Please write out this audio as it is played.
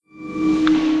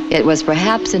It was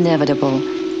perhaps inevitable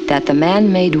that the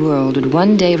man-made world would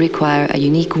one day require a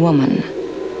unique woman,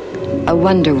 a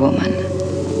Wonder Woman.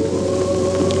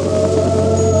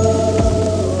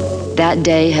 That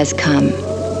day has come.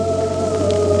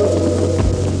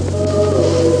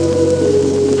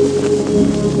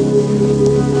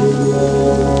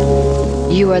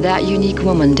 You are that unique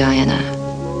woman, Diana.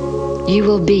 You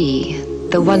will be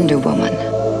the Wonder Woman.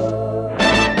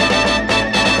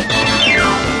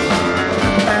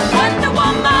 Wonder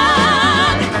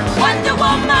Woman! Wonder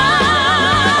Woman!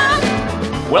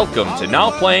 Welcome to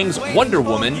Now Playing's Wonder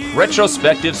Woman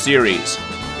retrospective series.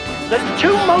 The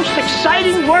two most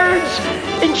exciting words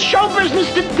in show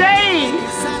business today.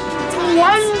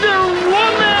 Wonder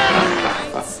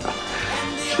Woman!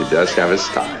 She does have a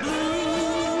style.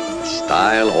 A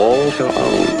style all her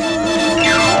own.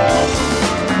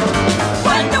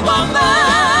 Wonder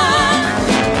Woman!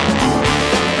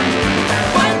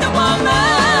 Wonder Woman!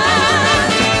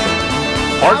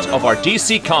 Part of our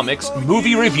DC Comics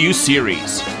movie review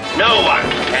series. No one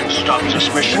can stop this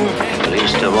mission,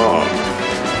 least of all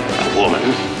a woman.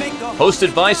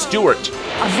 Hosted by Stuart,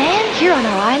 A man here on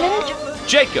our island?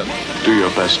 Jacob, Do your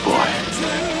best, boy.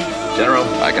 General,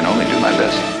 I can only do my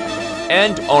best.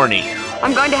 and Arnie.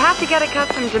 I'm going to have to get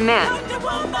accustomed to men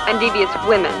and devious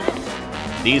women.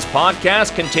 These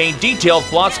podcasts contain detailed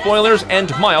plot spoilers and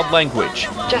mild language.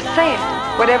 Just say it.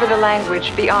 Whatever the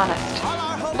language, be honest.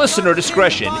 Listener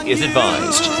discretion is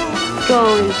advised.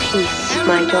 Go in peace,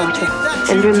 my daughter,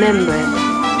 and remember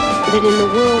that in the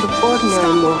world of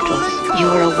ordinary mortals, you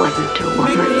are a Wonder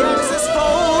Woman.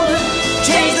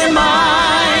 Change their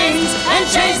minds and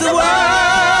change the world!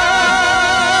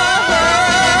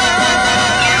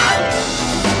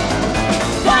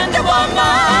 Wonder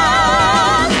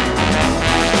Woman!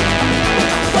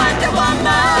 Wonder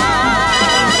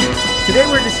Woman! Today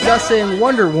we're discussing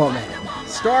Wonder Woman,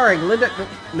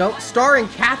 starring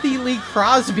Kathy Lee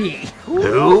Crosby.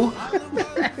 Who?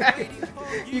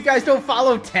 You guys don't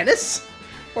follow tennis?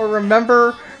 Or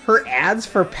remember her ads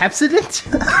for Pepsodent?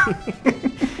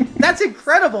 That's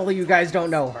incredible that you guys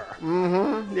don't know her.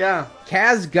 Mm-hmm, yeah.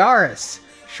 Kaz Garis,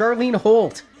 Charlene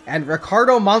Holt, and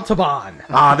Ricardo Montalban.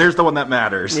 Ah, there's the one that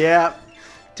matters. Yeah.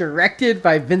 Directed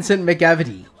by Vincent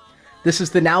McEvedy. This is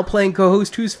the Now Playing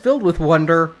co-host who's filled with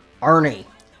wonder, Arnie.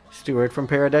 Stuart from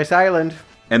Paradise Island.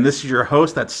 And this is your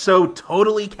host that's so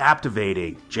totally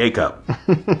captivating, Jacob.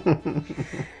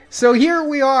 So here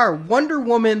we are, Wonder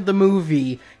Woman the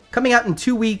movie, coming out in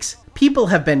 2 weeks. People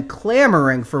have been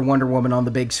clamoring for Wonder Woman on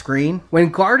the big screen. When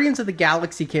Guardians of the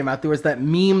Galaxy came out, there was that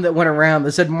meme that went around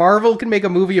that said Marvel can make a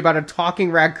movie about a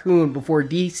talking raccoon before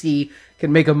DC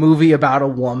can make a movie about a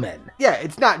woman. Yeah,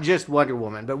 it's not just Wonder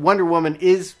Woman, but Wonder Woman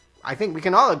is, I think we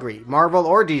can all agree, Marvel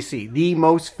or DC, the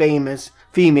most famous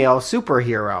female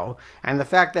superhero. And the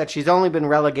fact that she's only been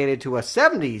relegated to a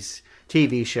 70s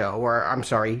TV show, or I'm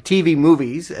sorry, TV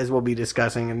movies, as we'll be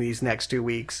discussing in these next 2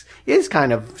 weeks, is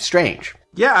kind of strange.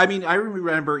 Yeah, I mean, I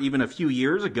remember even a few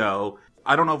years ago,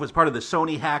 I don't know if it's part of the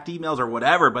Sony hacked emails or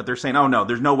whatever, but they're saying, oh no,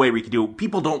 there's no way we could do it.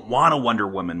 People don't want a Wonder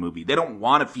Woman movie. They don't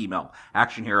want a female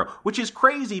action hero, which is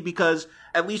crazy because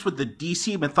at least with the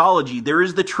DC mythology, there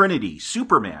is the Trinity,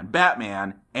 Superman,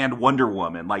 Batman, and Wonder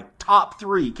Woman, like top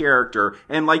 3 character,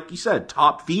 and like you said,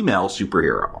 top female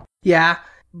superhero. Yeah,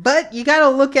 but you gotta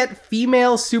look at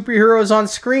female superheroes on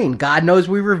screen. God knows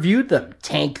we reviewed them.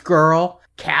 Tank Girl,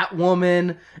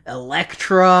 Catwoman,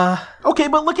 Elektra. Okay,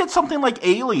 but look at something like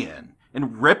Alien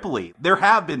and Ripley. There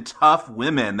have been tough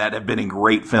women that have been in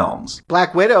great films.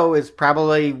 Black Widow is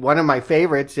probably one of my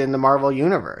favorites in the Marvel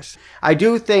Universe. I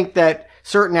do think that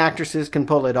certain actresses can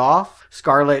pull it off.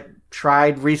 Scarlett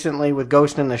tried recently with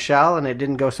Ghost in the Shell, and it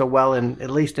didn't go so well, at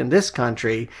least in this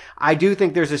country. I do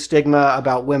think there's a stigma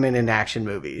about women in action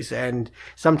movies, and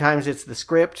sometimes it's the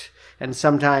script, and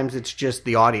sometimes it's just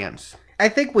the audience. I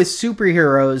think with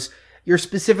superheroes, you're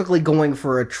specifically going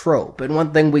for a trope. And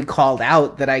one thing we called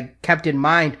out that I kept in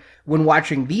mind when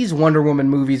watching these Wonder Woman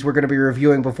movies we're going to be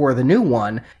reviewing before the new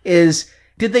one is,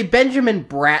 did they Benjamin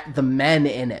Bratt the men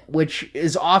in it? Which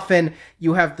is often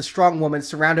you have the strong woman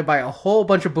surrounded by a whole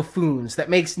bunch of buffoons that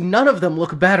makes none of them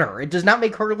look better. It does not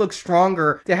make her look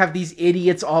stronger to have these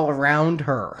idiots all around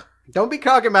her. Don't be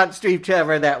talking about Steve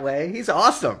Trevor that way. He's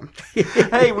awesome.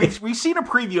 Hey, we've seen a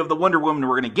preview of the Wonder Woman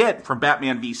we're going to get from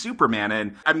Batman v Superman,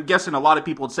 and I'm guessing a lot of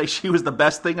people would say she was the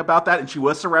best thing about that, and she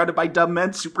was surrounded by dumb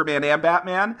men, Superman and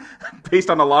Batman, based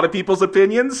on a lot of people's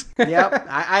opinions. Yep,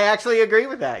 I actually agree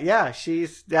with that. Yeah,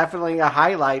 she's definitely a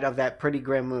highlight of that pretty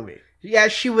grim movie. Yeah,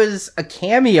 she was a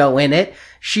cameo in it.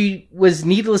 She was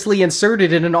needlessly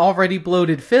inserted in an already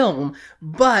bloated film,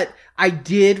 but I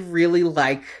did really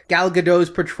like Gal Gadot's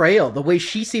portrayal, the way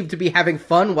she seemed to be having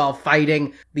fun while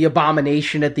fighting the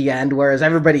Abomination at the end, whereas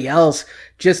everybody else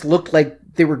just looked like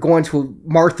they were going to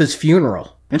Martha's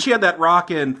funeral. And she had that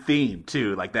rockin' theme,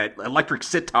 too, like that electric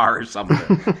sitar or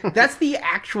something. That's the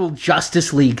actual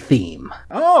Justice League theme.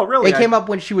 Oh, really? It came up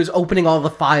when she was opening all the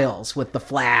files with the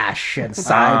Flash and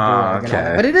Cyborg and all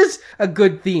that. But it is a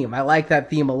good theme. I like that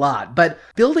theme a lot. But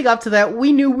building up to that,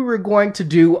 we knew we were going to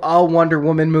do a Wonder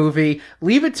Woman movie.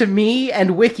 Leave it to me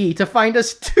and Wiki to find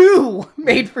us 2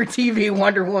 made-for-TV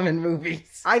Wonder Woman movies.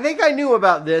 I think I knew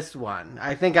about this one.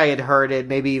 I think I had heard it,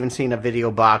 maybe even seen a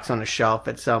video box on a shelf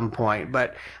at some point.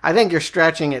 But I think you're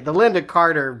stretching it. The Linda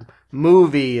Carter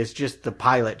movie is just the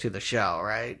pilot to the show,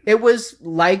 right? It was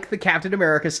like the Captain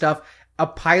America stuff. A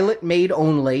pilot made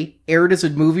only, aired as a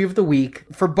movie of the week.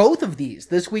 For both of these,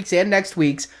 this week's and next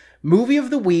week's, movie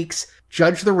of the weeks,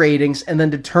 judge the ratings, and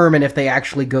then determine if they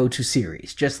actually go to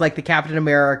series. Just like the Captain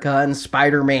America and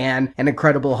Spider-Man and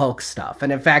Incredible Hulk stuff.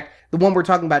 And in fact, the one we're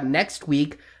talking about next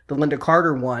week, the Linda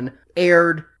Carter one,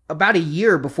 aired about a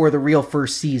year before the real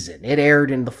first season. It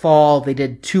aired in the fall. They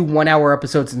did 2 one-hour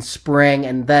episodes in spring,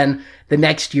 and then the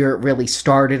next year it really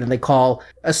started, and they call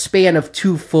a span of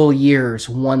 2 full years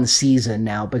 1 season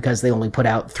now because they only put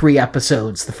out 3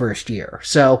 episodes the first year.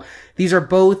 So these are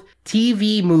both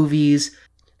TV movies.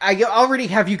 I already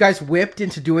have you guys whipped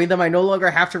into doing them. I no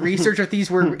longer have to research if these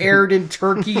were aired in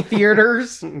Turkey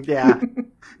theaters. Yeah.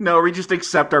 No, we just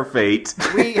accept our fate.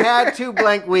 We had 2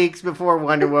 blank weeks before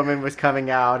Wonder Woman was coming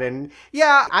out. And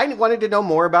yeah, I wanted to know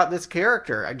more about this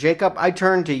character. Jacob, I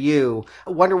turn to you.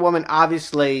 Wonder Woman,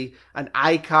 obviously an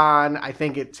icon. I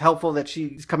think it's helpful that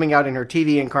she's coming out in her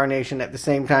TV incarnation at the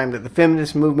same time that the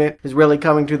feminist movement is really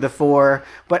coming to the fore.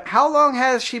 But how long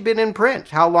has she been in print?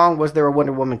 How long was there a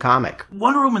Wonder Woman comic?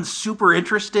 Wonder Woman's super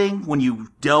interesting when you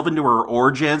delve into her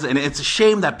origins, and it's a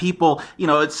shame that people,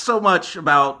 it's so much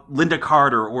about Linda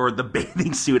Carter or the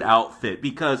bathing suit outfit,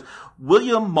 because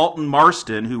William Moulton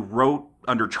Marston, who wrote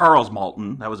under Charles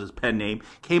Moulton, that was his pen name,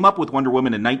 came up with Wonder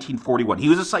Woman in 1941. He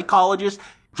was a psychologist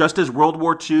just as World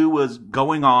War II was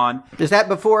going on. Is that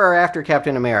before or after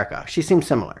Captain America? She seems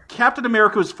similar. Captain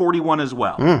America was 41 as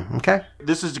well. Okay.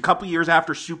 This is a couple years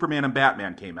after Superman and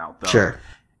Batman came out, though. Sure.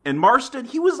 And Marston,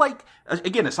 he was like,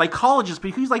 again, a psychologist,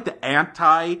 but he was like the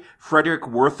anti-Frederick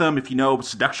Wertham, if you know,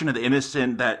 Seduction of the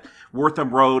Innocent, that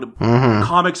Wertham wrote.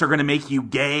 Comics are going to make you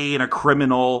gay and a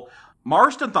criminal.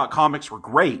 Marston thought comics were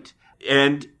great.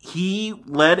 And he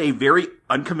led a very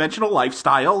unconventional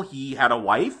lifestyle. He had a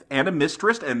wife and a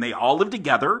mistress, and they all lived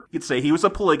together. You could say he was a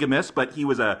polygamist, but he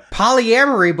was a...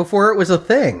 polyamory before it was a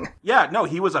thing. Yeah, no,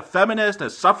 he was a feminist, a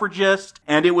suffragist,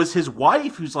 and it was his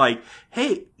wife who's like,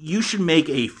 hey, you should make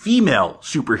a female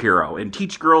superhero and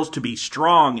teach girls to be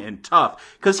strong and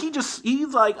tough. Because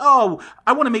he's like, oh,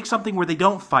 I want to make something where they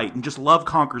don't fight and just love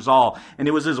conquers all. And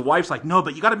it was his wife's like, no,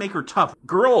 but you got to make her tough.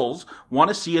 Girls want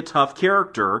to see a tough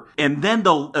character, and then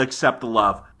they'll accept the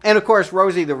love. And of course,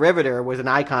 Rosie the Riveter was an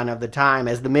icon of the time.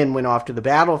 As the men went off to the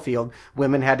battlefield,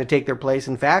 women had to take their place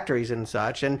in factories and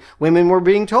such, and women were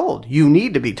being told, you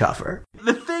need to be tougher.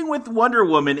 The thing with Wonder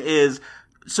Woman is,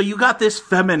 so you got this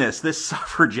feminist, this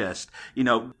suffragist,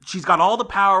 she's got all the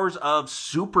powers of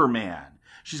Superman.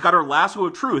 She's got her lasso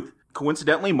of truth.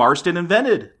 Coincidentally, Marston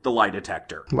invented the lie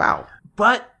detector. Wow.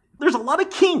 But there's a lot of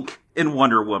kink in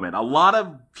Wonder Woman. A lot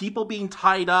of people being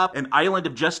tied up, an island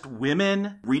of just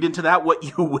women. Read into that what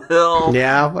you will.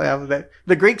 Yeah, well,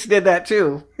 the Greeks did that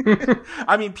too.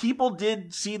 I mean, people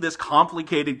did see this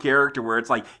complicated character where it's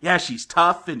like, yeah, she's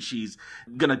tough and she's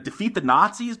gonna defeat the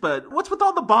Nazis, but what's with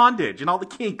all the bondage and all the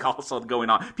kink also going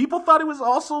on? People thought it was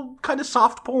also kind of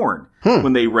soft porn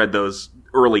when they read those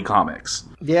early comics.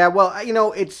 Yeah, well,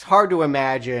 it's hard to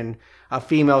imagine a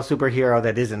female superhero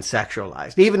that isn't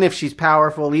sexualized. Even if she's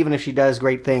powerful, even if she does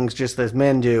great things just as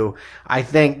men do, I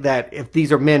think that if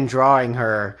these are men drawing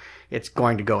her, it's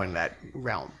going to go in that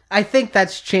realm. I think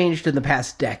that's changed in the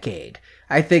past decade.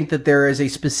 I think that there is a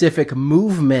specific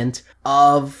movement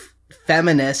of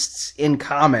feminists in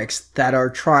comics that are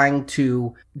trying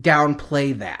to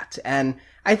downplay that. And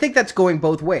I think that's going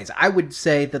both ways. I would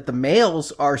say that the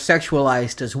males are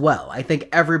sexualized as well. I think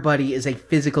everybody is a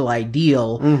physical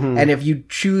ideal, and if you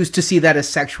choose to see that as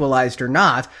sexualized or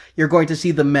not, you're going to see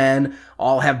the men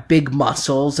all have big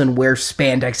muscles and wear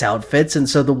spandex outfits, and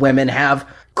so the women have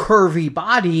curvy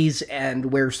bodies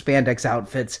and wear spandex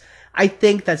outfits. I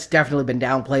think that's definitely been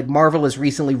downplayed. Marvel has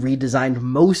recently redesigned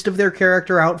most of their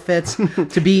character outfits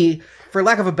to be, for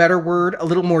lack of a better word, a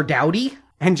little more dowdy.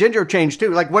 And gender change too.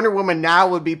 Like Wonder Woman now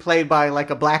would be played by like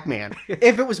a black man.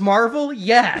 If it was Marvel,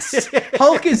 yes.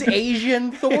 Hulk is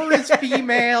Asian, Thor is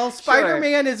female,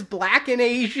 Spider-Man is black and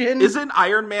Asian. Isn't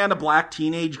Iron Man a black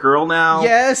teenage girl now?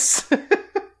 Yes.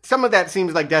 Some of that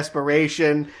seems like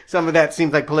desperation. Some of that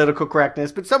seems like political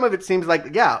correctness. But some of it seems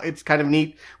like, yeah, it's kind of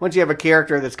neat. Once you have a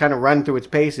character that's kind of run through its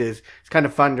paces, it's kind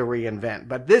of fun to reinvent.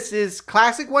 But this is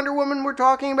classic Wonder Woman we're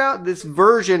talking about. This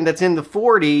version that's in the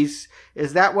 40s.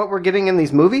 Is that what we're getting in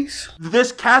these movies?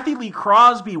 This Kathy Lee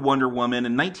Crosby Wonder Woman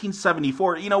in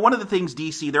 1974, one of the things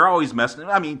DC, they're always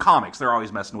comics, they're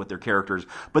always messing with their characters,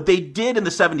 but they did in the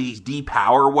 70s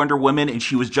depower Wonder Woman, and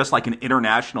she was just like an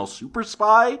international super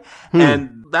spy,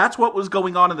 and that's what was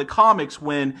going on in the comics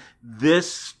when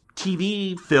this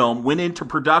TV film went into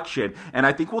production, and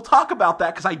I think we'll talk about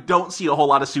that because I don't see a whole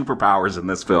lot of superpowers in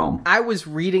this film. I was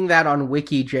reading that on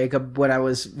Wiki, Jacob, when I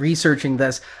was researching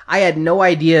this. I had no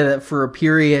idea that for a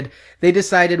period they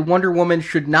decided Wonder Woman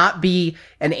should not be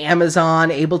an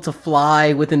Amazon able to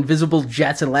fly with invisible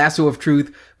jets and lasso of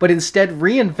truth, but instead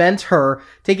reinvent her,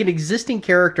 take an existing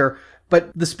character. But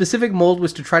the specific mold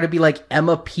was to try to be like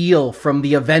Emma Peel from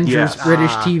the Avengers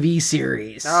British TV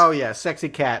series. Oh, yeah, sexy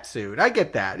cat suit. I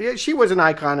get that. Yeah, she was an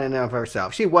icon in and of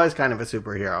herself. She was kind of a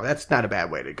superhero. That's not a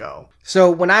bad way to go. So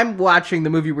when I'm watching the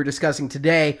movie we're discussing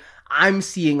today, I'm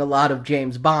seeing a lot of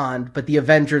James Bond, but the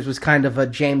Avengers was kind of a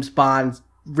James Bond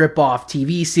rip-off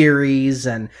TV series.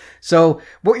 And so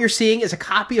what you're seeing is a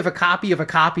copy of a copy of a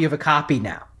copy of a copy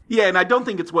now. Yeah, and I don't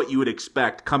think it's what you would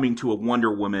expect coming to a Wonder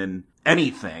Woman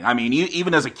anything. I mean,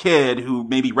 even as a kid who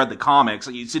maybe read the comics,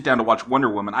 you sit down to watch Wonder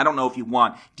Woman, I don't know if you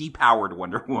want depowered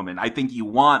Wonder Woman. I think you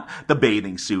want the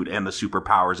bathing suit and the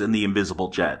superpowers and the invisible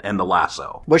jet and the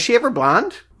lasso. Was she ever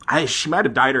blonde? She might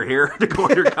have dyed her hair to go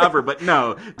undercover, but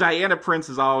no. Diana Prince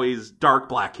is always dark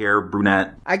black hair,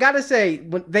 brunette. I gotta say,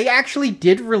 when they actually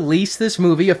did release this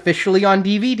movie officially on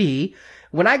DVD.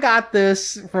 When I got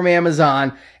this from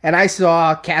Amazon and I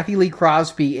saw Kathy Lee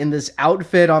Crosby in this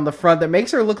outfit on the front that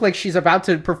makes her look like she's about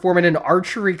to perform in an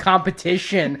archery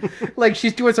competition, like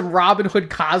she's doing some Robin Hood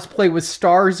cosplay with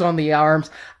stars on the arms,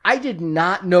 I did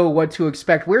not know what to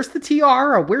expect. Where's the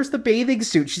tiara? Where's the bathing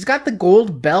suit? She's got the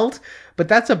gold belt, but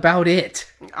that's about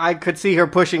it. I could see her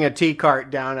pushing a tea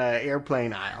cart down an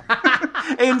airplane aisle.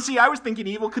 And see, I was thinking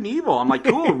Evel Knievel. I'm like,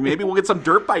 cool, maybe we'll get some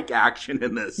dirt bike action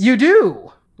in this. You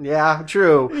do. Yeah,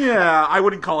 true. Yeah, I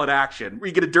wouldn't call it action.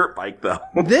 We get a dirt bike, though.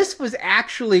 This was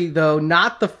actually, though,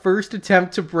 not the first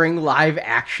attempt to bring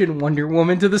live-action Wonder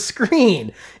Woman to the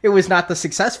screen. It was not the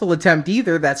successful attempt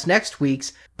either. That's next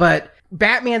week's. But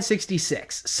Batman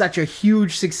 66, such a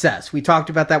huge success. We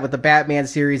talked about that with the Batman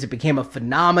series. It became a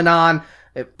phenomenon.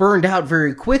 It burned out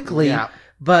very quickly,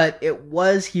 but it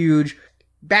was huge.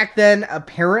 Back then,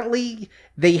 apparently,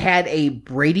 they had a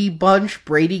Brady Bunch,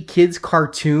 Brady Kids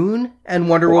cartoon, and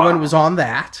Wonder Woman was on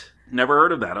that. Never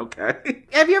heard of that, okay.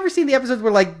 Have you ever seen the episodes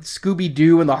where, like,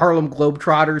 Scooby-Doo and the Harlem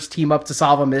Globetrotters team up to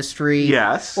solve a mystery?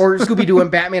 Yes. Or Scooby-Doo and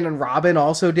Batman and Robin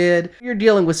also did? You're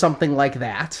dealing with something like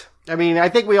that. I mean, I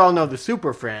think we all know the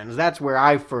Super Friends. That's where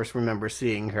I first remember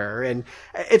seeing her. And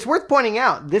it's worth pointing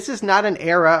out, this is not an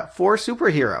era for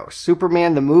superheroes.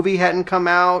 Superman, the movie, hadn't come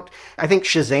out. I think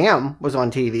Shazam was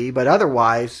on TV, but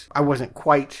otherwise, I wasn't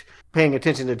quite paying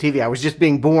attention to TV. I was just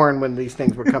being born when these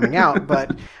things were coming out.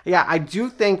 But yeah, I do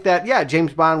think that,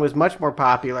 James Bond was much more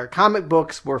popular. Comic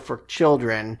books were for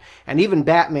children, and even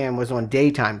Batman was on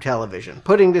daytime television.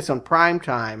 Putting this on prime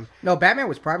time. No, Batman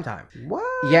was prime time. What?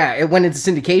 Yeah, it went into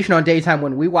syndication on daytime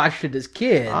when we watched it as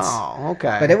kids. Oh,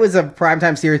 okay. But it was a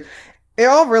primetime series. It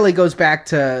all really goes back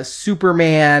to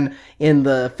Superman in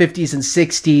the 50s and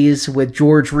 60s with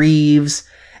George Reeves.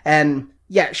 And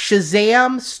yeah,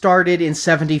 Shazam started in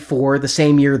 74, the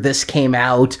same year this came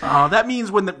out. Oh, that means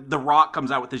when the Rock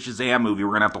comes out with the Shazam movie,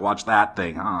 we're going to have to watch that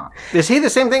thing, huh? Is he the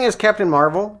same thing as Captain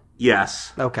Marvel?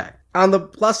 Yes. Okay. On the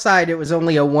plus side, it was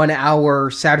only a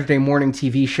 1-hour Saturday morning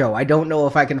TV show. I don't know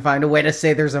if I can find a way to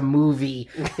say there's a movie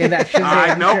in that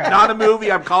Shazam Nope, show. not a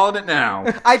movie. I'm calling it now.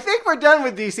 I think we're done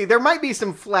with DC. There might be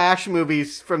some Flash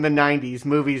movies from the 90s,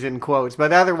 movies in quotes,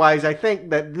 but otherwise I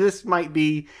think that this might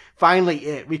be finally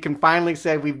it. We can finally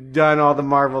say we've done all the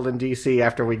Marvel and DC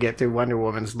after we get through Wonder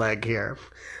Woman's leg here.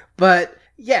 But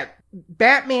yeah,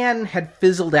 Batman had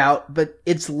fizzled out, but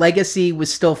its legacy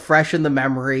was still fresh in the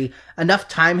memory. Enough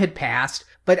time had passed.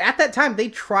 But at that time, they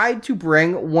tried to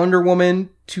bring Wonder Woman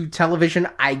to television,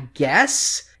 I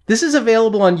guess. This is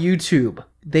available on YouTube.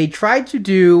 They tried to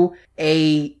do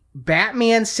a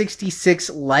Batman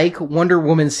 66-like Wonder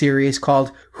Woman series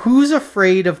called Who's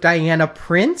Afraid of Diana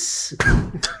Prince?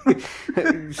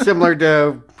 Similar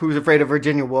to Who's Afraid of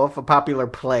Virginia Woolf, a popular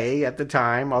play at the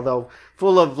time, although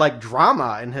full of like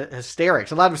drama and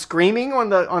hysterics. A lot of screaming on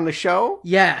the show?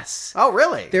 Yes. Oh,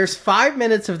 really? There's 5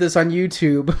 minutes of this on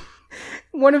YouTube.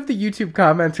 One of the YouTube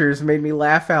commenters made me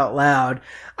laugh out loud.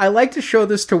 I like to show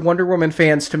this to Wonder Woman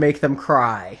fans to make them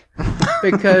cry.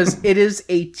 Because it is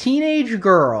a teenage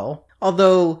girl,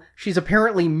 although she's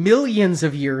apparently millions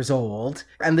of years old.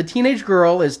 And the teenage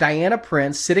girl is Diana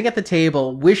Prince sitting at the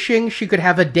table wishing she could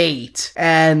have a date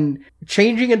and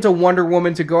changing into Wonder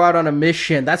Woman to go out on a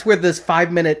mission. That's where this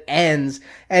 5 minute ends.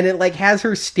 And it like has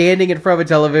her standing in front of a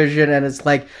television and it's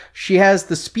like she has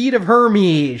the speed of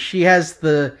Hermes. She has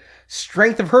the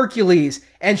strength of Hercules,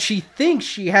 and she thinks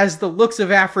she has the looks of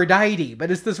Aphrodite,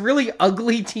 but it's this really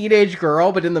ugly teenage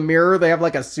girl, but in the mirror they have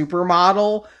like a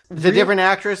supermodel. The different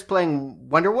actress playing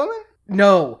Wonder Woman?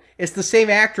 No, it's the same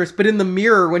actress, but in the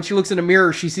mirror, when she looks in a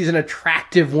mirror, she sees an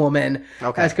attractive woman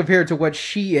as compared to what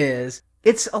she is.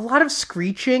 It's a lot of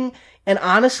screeching, and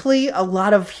honestly, a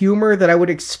lot of humor that I would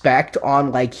expect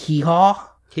on like Hee Haw.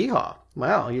 Hee Haw.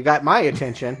 Well, you got my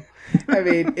attention. I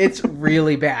mean, it's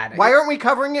really bad. Why aren't we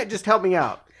covering it? Just help me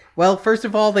out. Well, first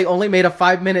of all, they only made a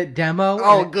 5-minute demo.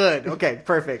 Oh, good. Okay,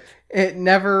 perfect. It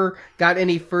never got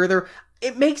any further.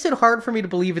 It makes it hard for me to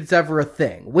believe it's ever a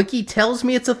thing. Wiki tells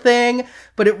me it's a thing,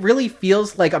 but it really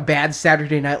feels like a bad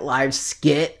Saturday Night Live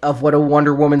skit of what a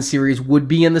Wonder Woman series would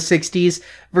be in the 60s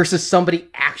versus somebody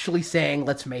actually saying,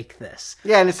 let's make this.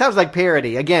 Yeah, and it sounds like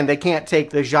parody. Again, they can't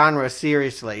take the genre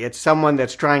seriously. It's someone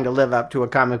that's trying to live up to a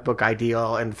comic book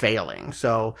ideal and failing.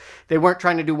 So they weren't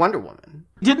trying to do Wonder Woman.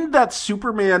 Didn't that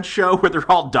Superman show where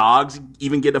they're all dogs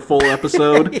even get a full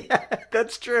episode? Yeah,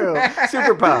 that's true.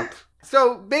 Super Pup.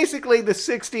 So basically the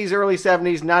 60s, early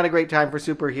 70s, not a great time for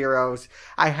superheroes.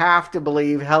 I have to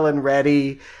believe Helen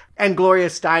Reddy and Gloria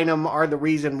Steinem are the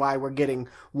reason why we're getting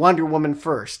Wonder Woman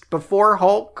first. Before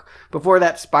Hulk, before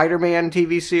that Spider-Man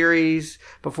TV series,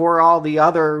 before all the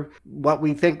other, what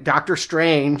we think, Doctor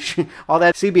Strange, all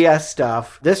that CBS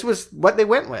stuff, this was what they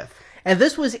went with. And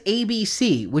this was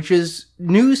ABC, which is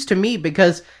news to me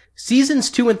because seasons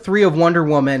 2 and 3 of Wonder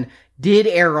Woman did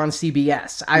air on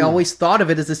CBS. I always thought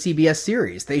of it as a CBS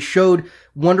series. They showed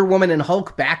Wonder Woman and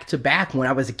Hulk back to back when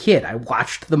I was a kid. I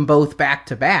watched them both back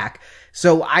to back.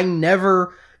 So I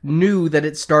never knew that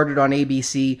it started on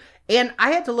ABC. And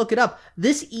I had to look it up.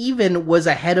 This even was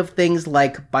ahead of things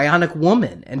like Bionic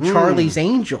Woman and Charlie's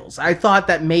Angels. I thought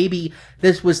that maybe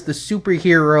this was the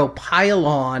superhero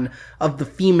pile-on of the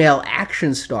female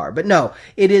action star. But no,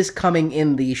 it is coming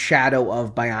in the shadow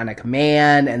of Bionic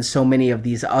Man and so many of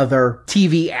these other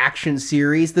TV action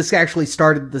series. This actually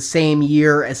started the same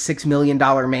year as $6 Million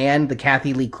Man, the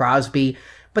Kathy Lee Crosby.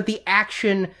 But the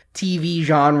action TV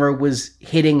genre was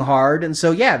hitting hard. And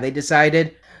so, yeah, they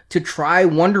decided to try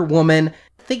Wonder Woman,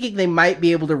 thinking they might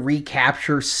be able to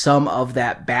recapture some of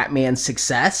that Batman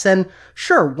success. And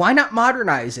sure, why not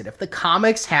modernize it? If the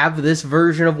comics have this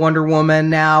version of Wonder Woman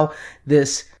now,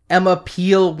 this Emma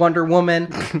Peel Wonder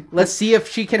Woman, let's see if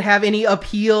she can have any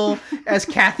appeal as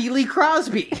Kathy Lee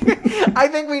Crosby. I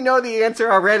think we know the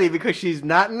answer already because she's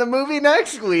not in the movie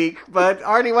next week. But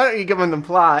Arnie, why don't you give them the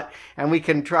plot and we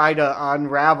can try to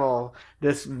unravel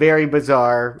this very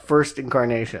bizarre first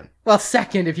incarnation. Well,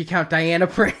 second, if you count Diana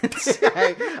Prince.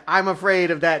 I'm afraid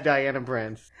of that Diana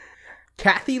Prince.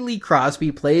 Kathy Lee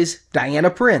Crosby plays Diana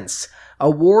Prince, a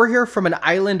warrior from an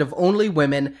island of only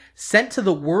women sent to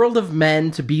the world of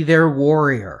men to be their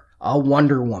warrior, a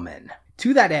Wonder Woman.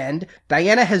 To that end,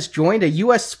 Diana has joined a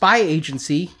U.S. spy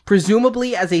agency,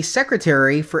 presumably as a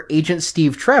secretary for Agent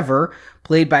Steve Trevor,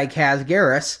 played by Kaz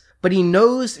Garris, but he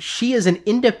knows she is an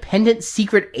independent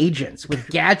secret agent with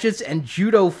gadgets and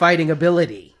judo fighting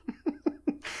ability.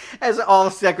 As all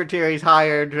secretaries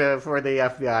hired for the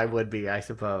FBI would be, I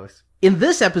suppose. In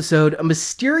this episode, a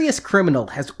mysterious criminal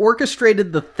has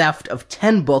orchestrated the theft of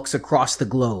 10 books across the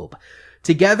globe.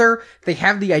 Together, they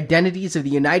have the identities of the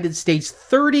United States'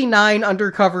 39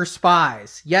 undercover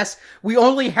spies. Yes, we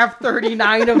only have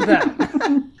 39 of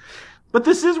them. But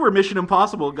this is where Mission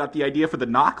Impossible got the idea for the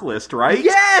knock list, right?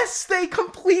 Yes! They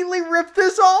completely ripped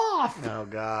this off! Oh,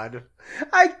 God.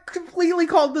 I completely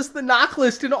called this the knock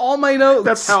list in all my notes.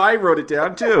 That's how I wrote it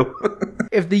down, too.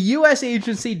 If the U.S.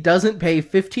 agency doesn't pay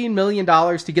 $15 million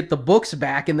to get the books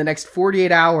back in the next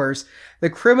 48 hours, the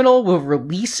criminal will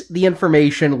release the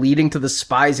information leading to the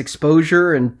spy's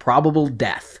exposure and probable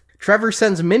death. Trevor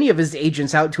sends many of his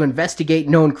agents out to investigate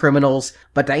known criminals,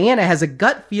 but Diana has a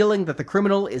gut feeling that the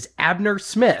criminal is Abner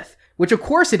Smith, which of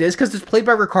course it is because it's played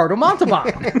by Ricardo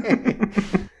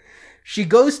Montalban. She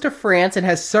goes to France and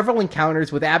has several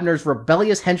encounters with Abner's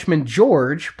rebellious henchman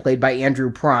George, played by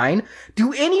Andrew Prine.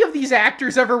 Do any of these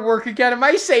actors ever work again? Am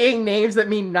I saying names that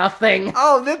mean nothing?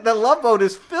 Oh, the Love Boat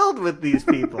is filled with these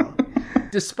people.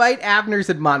 Despite Abner's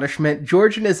admonishment,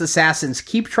 George and his assassins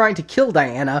keep trying to kill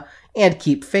Diana and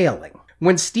keep failing.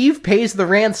 When Steve pays the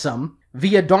ransom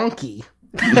via donkey...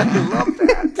 I love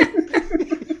that.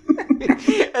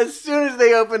 As soon as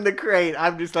they open the crate,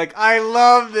 I'm just like, I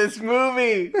love this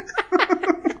movie.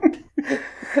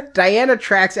 Diana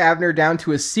tracks Abner down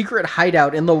to a secret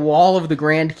hideout in the wall of the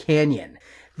Grand Canyon.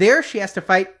 There she has to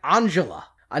fight Angela,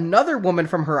 another woman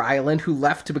from her island who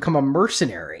left to become a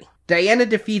mercenary. Diana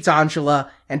defeats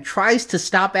Angela and tries to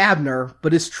stop Abner,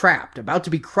 but is trapped, about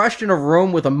to be crushed in a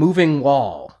room with a moving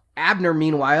wall. Abner,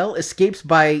 meanwhile, escapes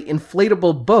by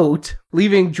inflatable boat,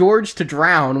 leaving George to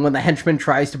drown when the henchman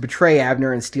tries to betray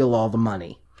Abner and steal all the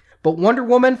money. But Wonder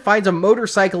Woman finds a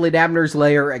motorcycle in Abner's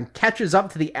lair and catches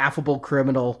up to the affable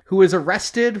criminal, who is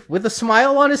arrested with a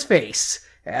smile on his face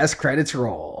as credits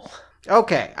roll.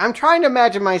 Okay, I'm trying to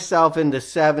imagine myself in the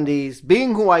 70s,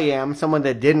 being who I am, someone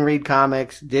that didn't read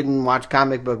comics, didn't watch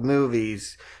comic book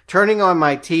movies, turning on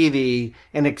my TV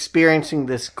and experiencing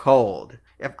this cold.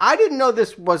 If I didn't know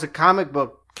this was a comic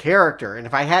book character, and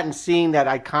if I hadn't seen that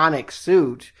iconic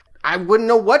suit, I wouldn't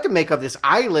know what to make of this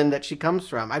island that she comes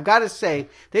from. I've got to say,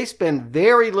 they spend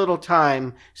very little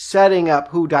time setting up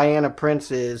who Diana Prince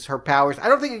is, her powers. I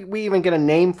don't think we even get a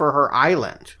name for her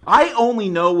island. I only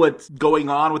know what's going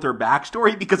on with her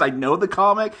backstory because I know the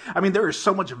comic. I mean, there is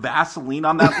so much Vaseline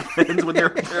on that lens when they're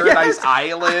Paradise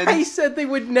Island. I said they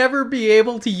would never be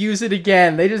able to use it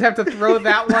again. They just have to throw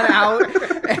that one out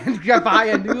and buy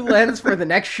a new lens for the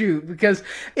next shoot because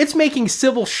it's making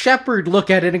Sybil Shepherd look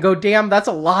at it and go, damn, that's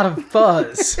a lot of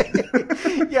fuzz.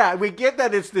 Yeah, we get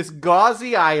that it's this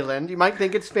gauzy island. You might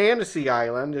think it's Fantasy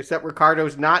Island, except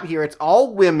Ricardo's not here. It's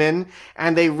all women,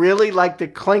 and they really like to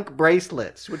clink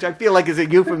bracelets, which I feel like is a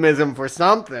euphemism for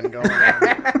something going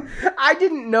on. I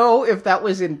didn't know if that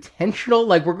was intentional,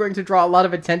 like we're going to draw a lot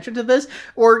of attention to this,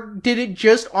 or did it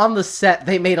just on the set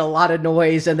they made a lot of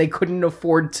noise and they couldn't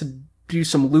afford to do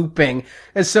some looping.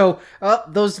 And so,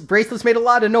 those bracelets made a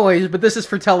lot of noise, but this is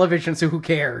for television, so who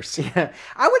cares? Yeah.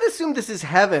 I would assume this is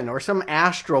heaven or some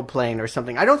astral plane or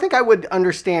something. I don't think I would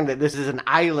understand that this is an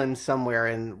island somewhere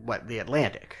in, the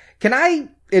Atlantic. Can I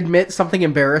admit something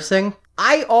embarrassing?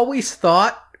 I always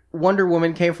thought Wonder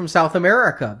Woman came from South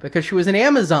America because she was an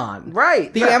Amazon.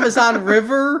 Right. The Amazon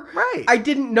River. Right. I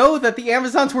didn't know that the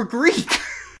Amazons were Greek.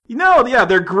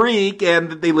 They're Greek,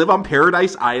 and they live on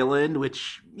Paradise Island,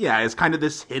 which, is kind of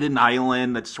this hidden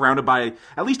island that's surrounded by,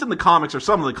 at least in the comics, or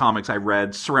some of the comics I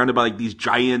read, surrounded by, these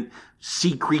giant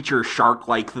sea creature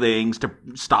shark-like things to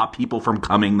stop people from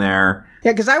coming there.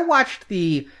 Yeah, because I watched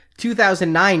the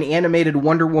 2009 animated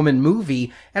Wonder Woman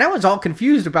movie, and I was all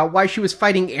confused about why she was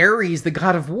fighting Ares, the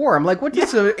god of war. I'm like, what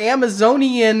does an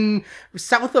Amazonian,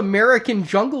 South American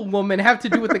jungle woman have to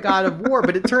do with the god of war?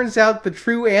 But it turns out the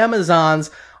true Amazons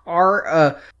are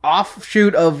a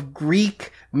offshoot of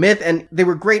Greek myth, and they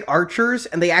were great archers,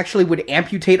 and they actually would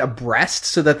amputate a breast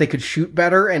so that they could shoot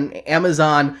better, and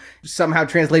Amazon, somehow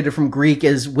translated from Greek,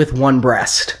 is with one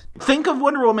breast. Think of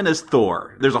Wonder Woman as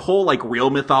Thor. There's a whole,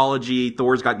 real mythology.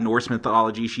 Thor's got Norse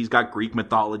mythology. She's got Greek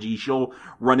mythology. She'll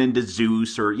run into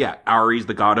Zeus or, Ares,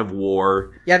 the god of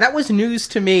war. Yeah, that was news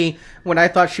to me when I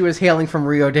thought she was hailing from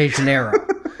Rio de Janeiro.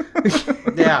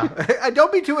 Yeah.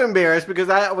 Don't be too embarrassed, because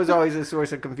that was always a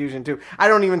source of confusion, too. I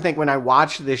don't even think when I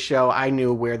watched this show, I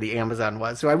knew where the Amazon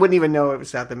was. So I wouldn't even know it was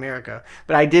South America.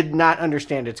 But I did not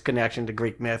understand its connection to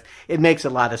Greek myth. It makes a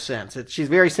lot of sense. She's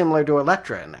very similar to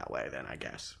Elektra in that way, then, I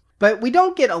guess. But we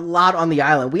don't get a lot on the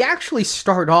island. We actually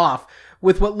start off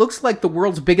with what looks like the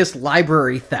world's biggest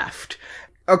library theft.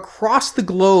 Across the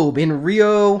globe, in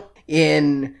Rio,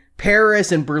 in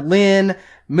Paris, in Berlin,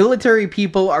 military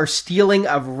people are stealing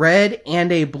a red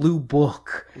and a blue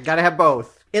book. Gotta have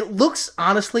both. It looks,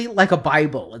 honestly, like a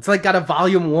Bible. It's got a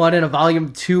volume 1 and a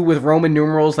volume 2 with Roman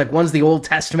numerals. One's the Old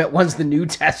Testament, one's the New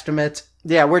Testament.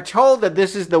 Yeah, we're told that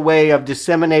this is the way of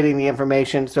disseminating the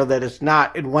information so that it's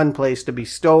not in one place to be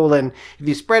stolen. If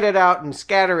you spread it out and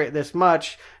scatter it this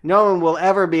much, no one will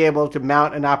ever be able to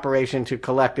mount an operation to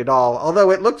collect it all. Although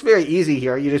it looks very easy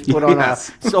here. You just put on a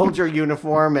soldier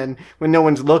uniform, and when no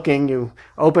one's looking, you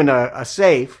open a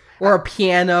safe. Or a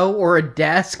piano, or a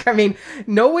desk. I mean,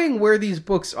 knowing where these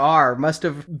books are must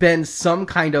have been some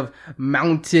kind of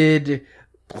mounted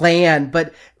plan,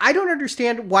 but I don't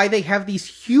understand why they have these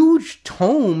huge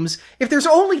tomes if there's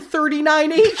only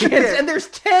 39 agents and there's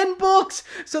 10 books,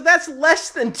 so that's less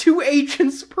than 2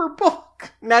 agents per book.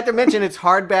 Not to mention it's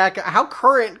hardback. How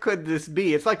current could this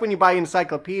be? It's like when you buy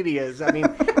encyclopedias. I mean,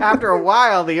 after a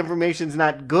while, the information's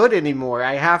not good anymore.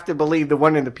 I have to believe the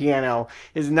one in the piano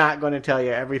is not going to tell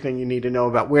you everything you need to know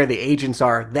about where the agents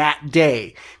are that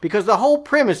day. Because the whole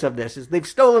premise of this is they've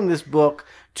stolen this book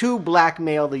to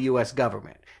blackmail the U.S.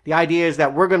 government. The idea is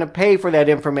that we're going to pay for that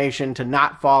information to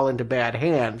not fall into bad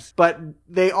hands. But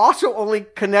they also only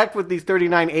connect with these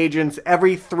 39 agents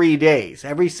every 3 days.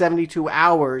 Every 72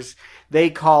 hours,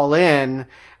 they call in.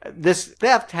 This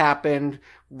theft happened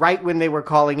right when they were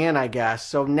calling in, I guess.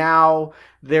 So now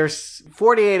there's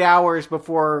 48 hours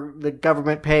before the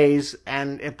government pays.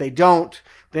 And if they don't,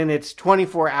 then it's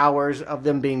 24 hours of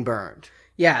them being burned.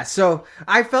 Yeah, so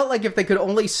I felt like if they could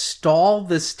only stall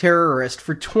this terrorist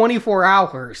for 24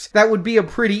 hours, that would be a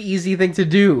pretty easy thing to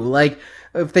do. Like,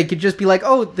 if they could just be like,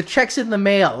 oh, the check's in the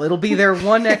mail. It'll be there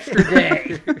one extra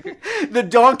day. The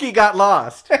donkey got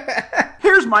lost.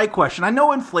 Here's my question. I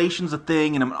know inflation's a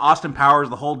thing, and Austin Powers,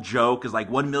 the whole joke is like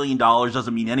 $1 million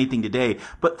doesn't mean anything today,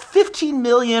 but $15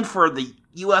 million for the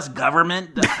U.S.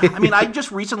 government? I mean, I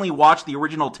just recently watched the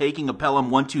original Taking of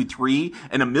Pelham 123,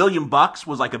 and $1 million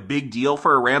was like a big deal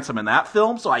for a ransom in that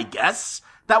film, so I guess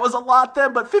that was a lot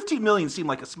then, but $15 million seemed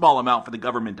like a small amount for the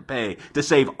government to pay to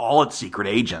save all its secret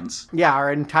agents. Yeah,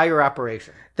 our entire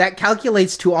operation. That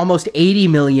calculates to almost $80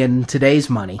 million in today's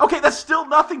money. Okay, that's still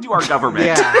nothing to our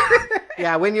government.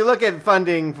 Yeah, when you look at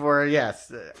funding for,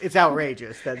 it's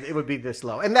outrageous that it would be this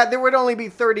low. And that there would only be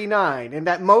 39, and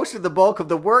that most of the bulk of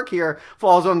the work here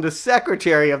falls on the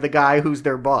secretary of the guy who's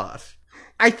their boss.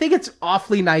 I think it's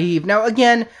awfully naive. Now,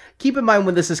 again, keep in mind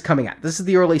when this is coming out. This is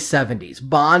the early 70s.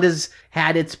 Bond has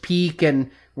had its peak, and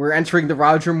we're entering the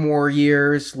Roger Moore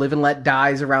years. Live and Let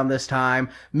Die's around this time.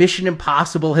 Mission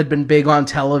Impossible had been big on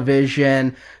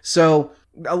television. So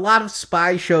a lot of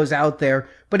spy shows out there,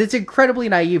 but it's incredibly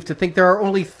naive to think there are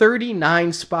only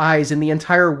 39 spies in the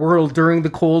entire world during the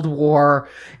Cold War.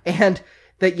 And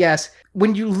that, yes,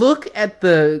 when you look at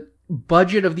the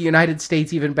budget of the United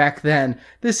States even back then,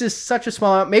 this is such a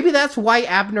small amount. Maybe that's why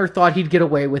Abner thought he'd get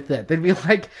away with it. They'd be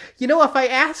like, you know, if I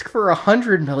ask for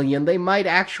 100 million, they might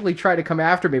actually try to come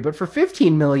after me. But for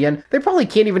 15 million, they probably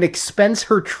can't even expense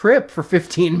her trip for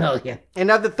 15 million. And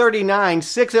of the 39,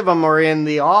 6 of them are in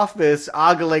the office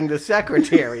ogling the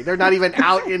secretary. They're not even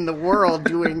out in the world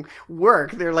doing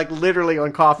work. They're like literally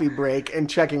on coffee break and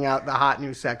checking out the hot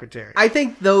new secretary. I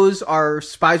think those are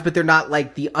spies, but they're not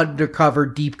like the undercover,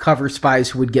 deep cover spies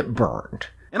who would get burned.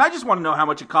 And I just want to know how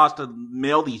much it costs to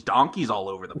mail these donkeys all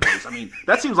over the place. I mean,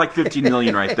 that seems like $15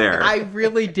 million right there. I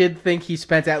really did think he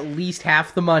spent at least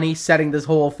half the money setting this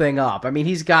whole thing up. I mean,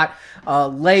 he's got a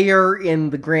lair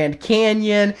in the Grand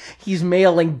Canyon. He's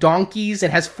mailing donkeys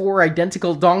and has 4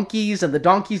 identical donkeys, and the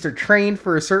donkeys are trained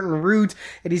for a certain route.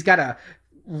 And he's got a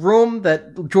room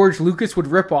that George Lucas would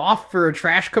rip off for a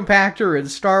trash compactor in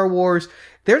Star Wars.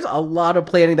 There's a lot of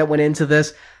planning that went into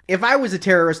this. If I was a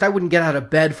terrorist, I wouldn't get out of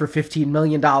bed for $15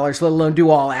 million, let alone do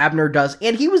all Abner does.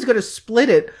 And he was going to split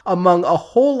it among a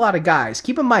whole lot of guys.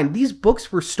 Keep in mind, these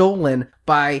books were stolen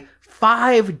by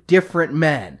 5 different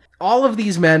men. All of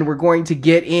these men were going to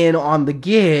get in on the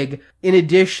gig in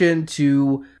addition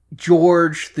to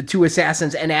George, the 2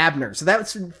 assassins, and Abner. So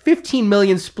that's 15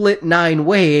 million split 9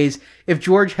 ways if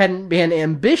George hadn't been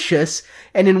ambitious.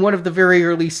 And in one of the very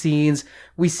early scenes,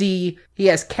 we see he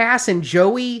has Cass and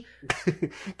Joey.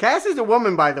 Cass is a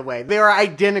woman, by the way. They are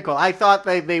identical. I thought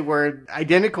they were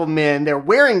identical men. They're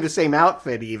wearing the same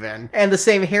outfit even. And the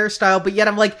same hairstyle, but yet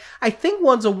I'm like, I think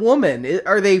one's a woman.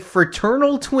 Are they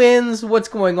fraternal twins? What's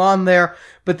going on there?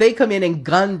 But they come in and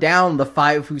gun down the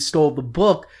 5 who stole the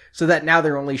book, so that now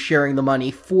they're only sharing the money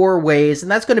 4 ways.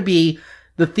 And that's going to be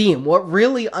the theme. What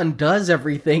really undoes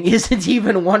everything isn't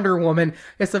even Wonder Woman.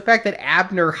 It's the fact that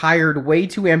Abner hired way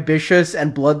too ambitious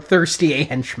and bloodthirsty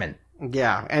henchmen.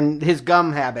 Yeah, and his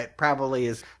gum habit probably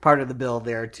is part of the bill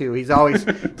there, too. He's always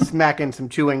smacking some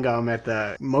chewing gum at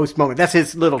the most moment. That's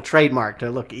his little trademark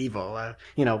to look evil.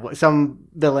 Some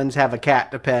villains have a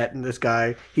cat to pet, and this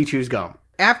guy, he chews gum.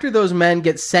 After those men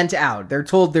get sent out, they're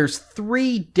told there's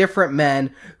 3 different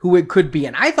men who it could be.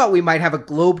 And I thought we might have a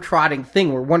globe-trotting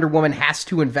thing where Wonder Woman has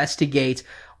to investigate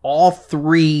all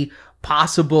 3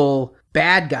 possible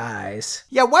bad guys.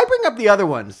 Yeah, why bring up the other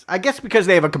ones? I guess because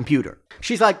they have a computer.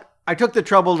 She's like, I took the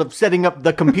trouble of setting up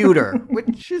the computer,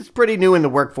 which is pretty new in the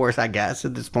workforce, I guess,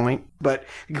 at this point. But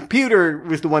the computer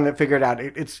was the one that figured out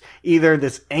it's either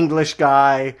this English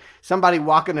guy, somebody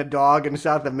walking a dog in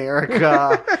South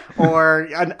America, or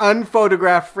an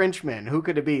unphotographed Frenchman. Who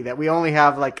could it be? That we only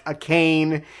have like a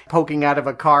cane poking out of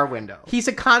a car window. He's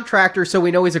a contractor, so we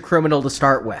know he's a criminal to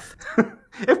start with.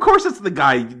 Of course it's the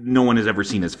guy no one has ever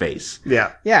seen his face.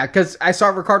 Yeah. Yeah, because I saw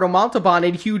Ricardo Montalban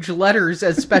in huge letters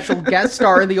as special guest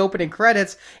star in the opening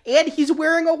credits, and he's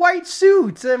wearing a white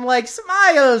suit. I'm like,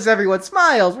 smiles, everyone,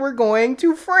 smiles. We're going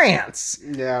to France.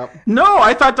 Yeah. No,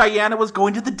 I thought Diana was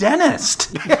going to the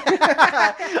dentist.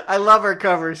 I love her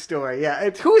cover story. Yeah.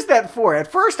 Who's that for?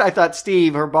 At first I thought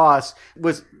Steve, her boss,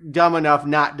 was dumb enough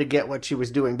not to get what she was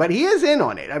doing, but he is in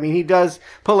on it. I mean, he does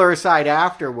pull her aside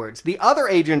afterwards. The other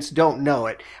agents don't know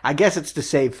it. I guess it's to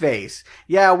save face.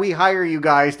 Yeah, we hire you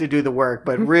guys to do the work,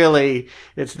 but really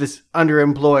it's this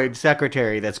underemployed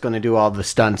secretary that's going to do all the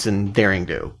stunts and daring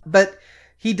do. But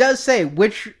he does say,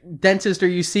 which dentist are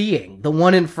you seeing? The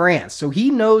one in France. So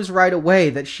he knows right away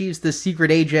that she's the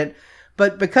secret agent.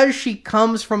 But because she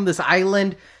comes from this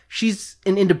island, she's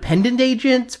an independent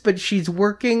agent, but she's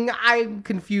working. I'm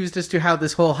confused as to how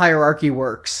this whole hierarchy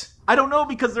works. I don't know,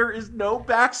 because there is no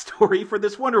backstory for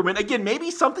this Wonder Woman. Again, maybe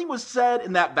something was said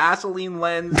in that Vaseline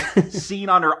lens scene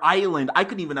on her island. I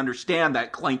couldn't even understand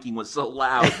that clanking was so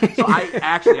loud. So I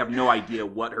actually have no idea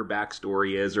what her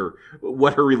backstory is or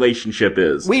what her relationship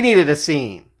is. We needed a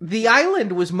scene. The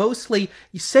island was mostly,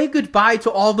 you say goodbye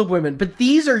to all the women, but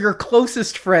these are your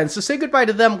closest friends. So say goodbye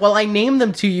to them while I name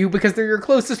them to you because they're your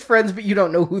closest friends, but you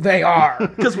don't know who they are.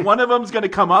 Because one of them's going to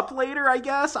come up later, I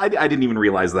guess? I didn't even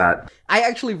realize that. I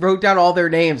actually wrote down all their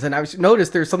names, and I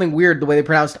noticed there's something weird the way they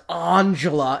pronounced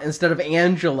Angela instead of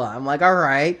Angela. I'm like, all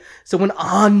right. So when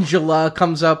Angela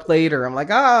comes up later, I'm like,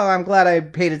 oh, I'm glad I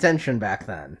paid attention back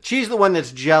then. She's the one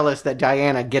that's jealous that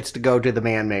Diana gets to go to the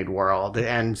man-made world,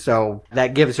 and so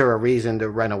that gives her a reason to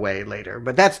run away later.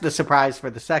 But that's the surprise for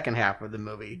the second half of the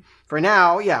movie. For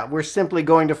now, yeah, we're simply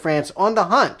going to France on the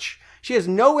hunch. She has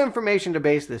no information to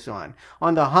base this on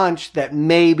the hunch that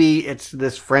maybe it's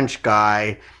this French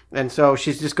guy. And so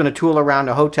she's just going to tool around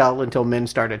a hotel until men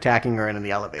start attacking her in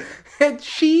the elevator. And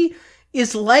she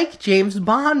is like James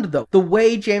Bond, though. The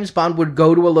way James Bond would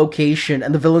go to a location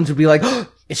and the villains would be like, oh,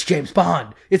 it's James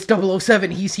Bond. It's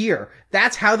 007. He's here.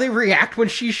 That's how they react when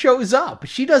she shows up.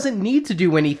 She doesn't need to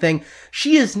do anything.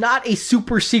 She is not a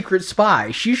super secret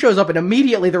spy. She shows up and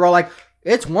immediately they're all like,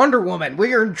 it's Wonder Woman.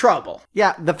 We're in trouble.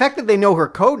 Yeah, the fact that they know her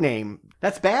code name,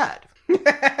 that's bad.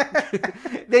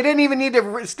 They didn't even need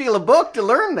to steal a book to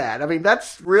learn that. I mean,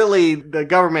 that's really the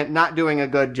government not doing a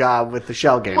good job with the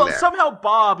shell game. Well, there. Somehow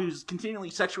Bob, who's continually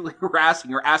sexually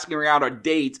harassing her, asking her out on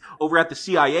dates over at the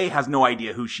CIA, has no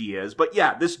idea who she is. But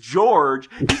yeah, this George,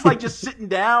 he's like just sitting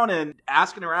down and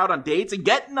asking her out on dates and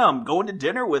getting them, going to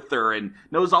dinner with her and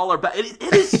knows all about it.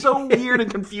 It is so weird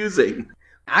and confusing.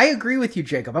 I agree with you,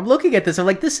 Jacob. I'm looking at this. I'm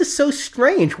like, this is so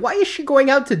strange. Why is she going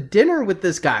out to dinner with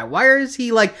this guy? Why is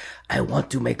he like, I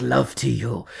want to make love to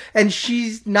you? And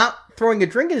she's not throwing a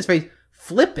drink in his face.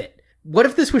 Flip it. What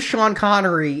if this was Sean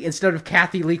Connery instead of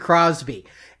Kathy Lee Crosby?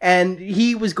 And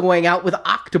he was going out with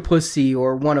Octopussy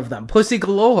or one of them, Pussy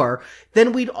Galore,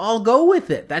 then we'd all go with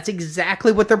it. That's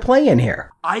exactly what they're playing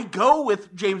here. I go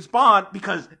with James Bond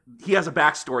because he has a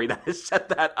backstory that has set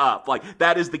that up. Like,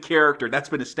 that is the character that's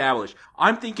been established.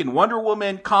 I'm thinking Wonder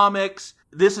Woman, comics,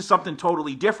 this is something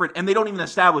totally different, and they don't even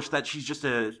establish that she's just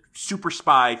a super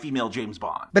spy female James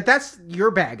Bond. But that's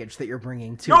your baggage that you're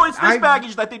bringing too. No, it's this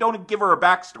baggage that they don't give her a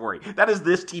backstory. That is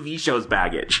this TV show's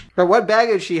baggage. But what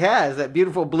baggage she has, that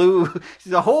beautiful blue,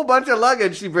 she's a whole bunch of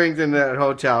luggage she brings in that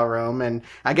hotel room, and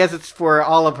I guess it's for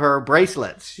all of her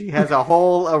bracelets. She has a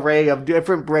whole array of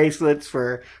different bracelets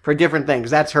for different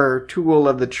things. That's her tool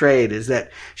of the trade, is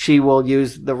that she will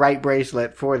use the right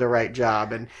bracelet for the right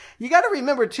job. And you got to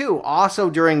remember too, also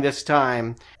during this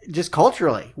time, just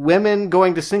culturally, women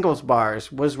going to singles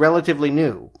bars was relatively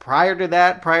new. Prior to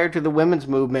that, prior to the women's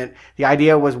movement, the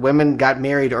idea was women got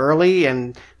married early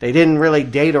and they didn't really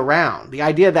date around. The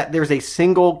idea that there's a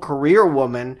single career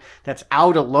woman that's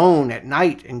out alone at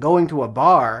night and going to a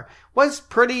bar was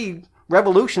pretty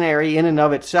revolutionary in and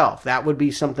of itself. That would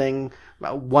be something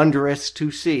wondrous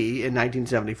to see in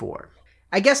 1974.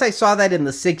 I guess I saw that in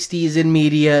the 60s in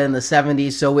media in the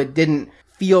 70s, so it didn't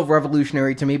feel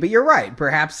revolutionary to me, but you're right.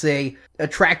 Perhaps a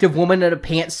attractive woman in a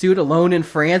pantsuit alone in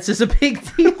France is a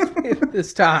big deal at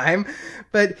this time.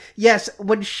 But yes,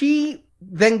 when she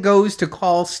then goes to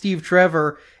call Steve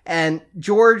Trevor, and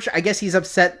George, I guess he's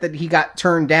upset that he got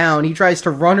turned down. He tries to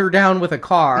run her down with a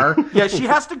car. Yeah, she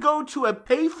has to go to a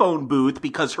payphone booth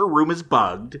because her room is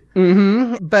bugged.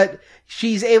 Mm-hmm. But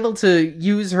she's able to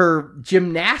use her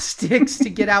gymnastics to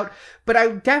get out. But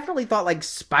I definitely thought like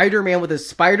Spider-Man with a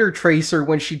spider tracer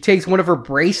when she takes one of her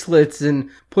bracelets and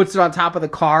puts it on top of the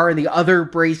car and the other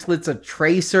bracelet's a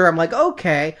tracer. I'm like,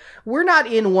 okay, we're not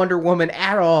in Wonder Woman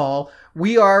at all.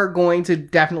 we are going to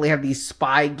definitely have these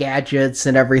spy gadgets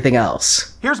and everything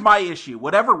else. Here's my issue.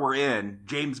 Whatever we're in,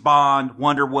 James Bond,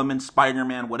 Wonder Woman,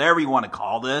 Spider-Man, whatever you want to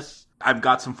call this, I've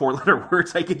got some 4-letter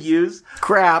words I could use.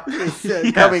 Crap is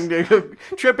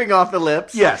tripping off the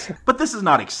lips. Yes, but this is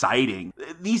not exciting.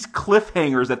 These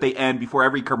cliffhangers that they end before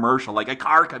every commercial, like a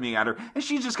car coming at her, and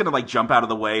she's just gonna jump out of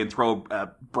the way and throw a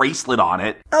bracelet on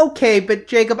it. Okay, but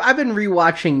Jacob, I've been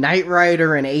rewatching Knight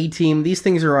Rider and A-Team. These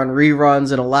things are on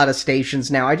reruns at a lot of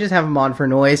stations now. I just have them on for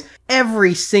noise.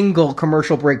 Every single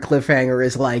commercial break cliffhanger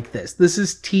is like this. This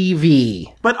is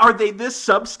TV. But are they this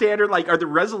substandard? Like, are the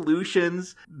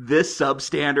resolutions this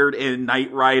substandard in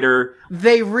Knight Rider?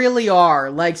 They really are.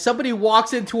 Like, somebody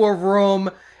walks into a room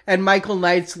and Michael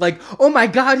Knight's like, oh my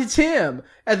god, it's him!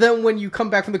 And then when you come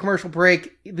back from the commercial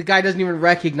break, the guy doesn't even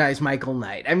recognize Michael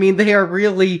Knight. I mean, they are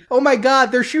really, oh my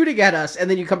god, they're shooting at us! And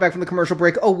then you come back from the commercial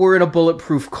break, oh, we're in a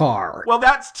bulletproof car. Well,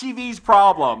 that's TV's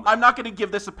problem. I'm not going to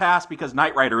give this a pass because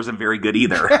Knight Rider isn't very good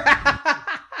either.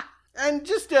 And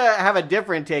just to have a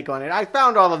different take on it, I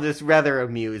found all of this rather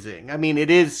amusing. I mean,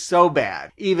 it is so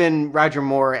bad. Even Roger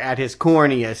Moore at his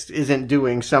corniest isn't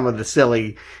doing some of the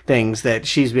silly things that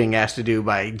she's being asked to do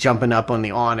by jumping up on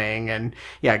the awning and,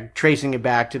 tracing it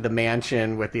back to the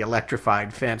mansion with the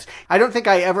electrified fence. I don't think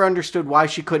I ever understood why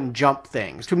she couldn't jump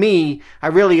things. To me, I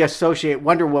really associate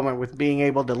Wonder Woman with being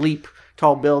able to leap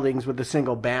tall buildings with a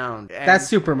single bound. And, that's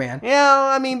Superman.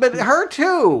 Yeah, I mean, but her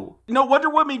too. Wonder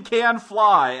Woman can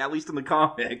fly, at least in the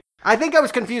comic. I think I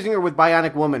was confusing her with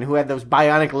Bionic Woman, who had those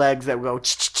bionic legs that would go...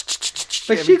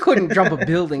 But she couldn't jump a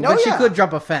building, but she could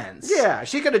jump a fence. Yeah,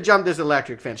 she could have jumped this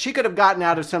electric fence. She could have gotten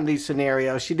out of some of these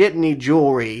scenarios. She didn't need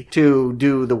jewelry to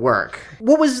do the work.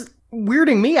 What was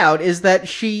weirding me out is that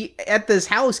she, at this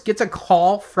house, gets a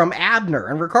call from Abner,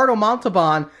 and Ricardo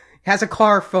Montalban has a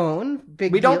car phone.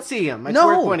 We don't see him. It's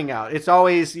worth pointing out. It's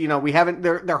always, we haven't,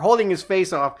 they're holding his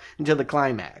face off until the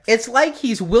climax. It's like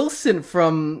he's Wilson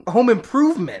from Home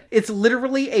Improvement. It's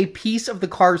literally a piece of the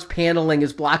car's paneling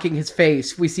is blocking his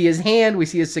face. We see his hand, we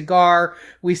see his cigar,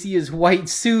 we see his white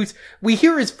suit, we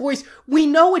hear his voice. We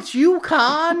know it's you,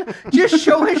 Khan. Just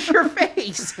show us your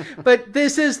face. But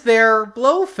this is their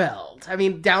Blofeld. I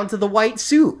mean, down to the white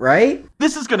suit, right?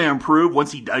 This is going to improve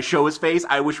once he does show his face.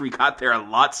 I wish we got there a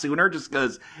lot sooner, just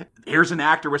because here's an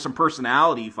actor with some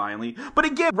personality, finally. But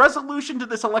again, resolution to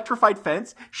this electrified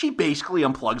fence, she basically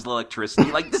unplugs the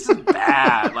electricity. Like, this is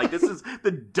bad. Like, this is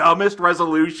the dumbest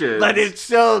resolution. But it's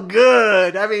so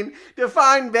good. I mean,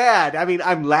 define bad. I mean,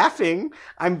 I'm laughing.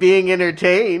 I'm being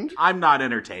entertained. I'm not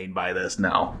entertained by this,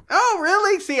 no. Oh,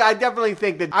 really? See, I definitely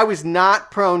think that I was not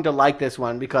prone to like this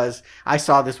one because I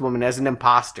saw this woman as an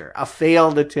imposter, a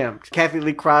failed attempt. Kathy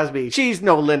Lee Crosby, she's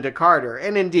no Linda Carter.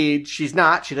 And indeed, she's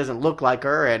not. She doesn't look like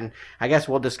her. And I guess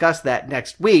we'll discuss that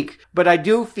next week. But I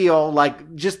do feel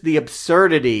like just the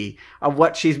absurdity of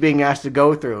what she's being asked to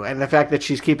go through and the fact that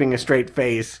she's keeping a straight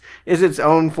face is its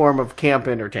own form of camp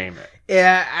entertainment.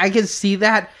 Yeah, I can see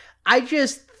that. I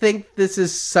just think this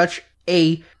is such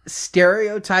a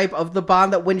stereotype of the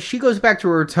Bond that when she goes back to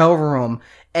her hotel room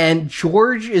and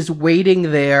George is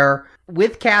waiting there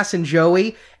with Cass and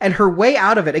Joey, and her way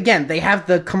out of it, again, they have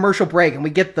the commercial break and we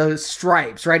get the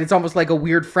stripes, right? It's almost like a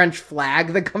weird French flag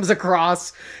that comes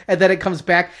across and then it comes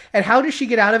back. And how does she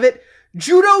get out of it?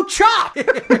 Judo chop! And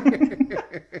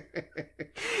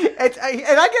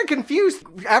I get confused.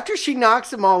 After she knocks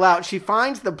them all out, she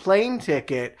finds the plane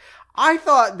ticket. I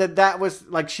thought that was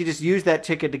like she just used that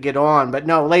ticket to get on, but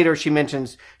no, later she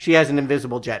mentions she has an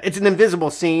invisible jet. It's an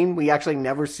invisible scene. We actually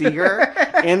never see her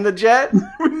in the jet.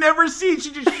 We never see it.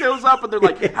 She just shows up and they're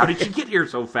like, how did she get here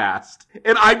so fast?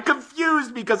 And I'm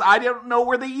confused because I don't know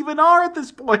where they even are at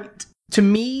this point. To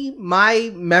me,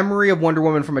 my memory of Wonder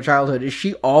Woman from my childhood is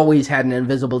she always had an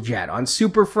invisible jet. On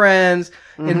Super Friends,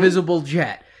 invisible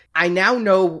jet. I now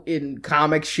know in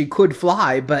comics she could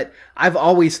fly, but I've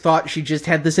always thought she just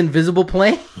had this invisible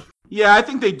plane. Yeah, I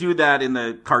think they do that in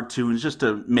the cartoons just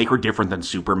to make her different than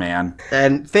Superman.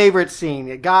 And favorite scene,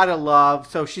 you gotta love.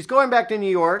 So she's going back to New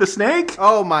York. The snake?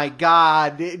 Oh my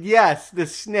God. Yes, the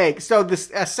snake. So the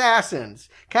assassins,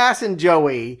 Cass and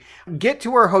Joey, get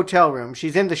to her hotel room.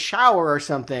 She's in the shower or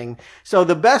something. So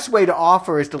the best way to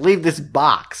offer is to leave this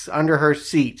box under her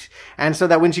seat. And so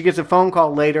that when she gets a phone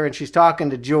call later and she's talking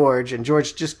to George, and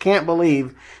George just can't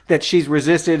believe that she's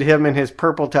resisted him in his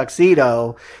purple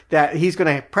tuxedo, that he's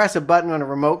going to press a button on a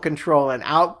remote control and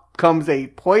out comes a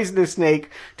poisonous snake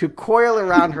to coil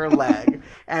around her leg.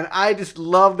 And I just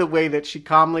love the way that she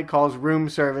calmly calls room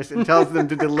service and tells them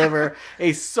to deliver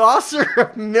a saucer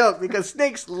of milk because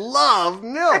snakes love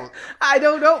milk. I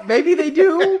don't know. Maybe they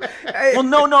do. Well,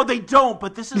 no, they don't.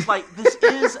 But this is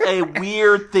a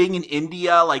weird thing in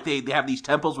India. Like they have these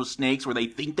temples with snakes where they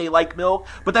think they like milk,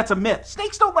 but that's a myth.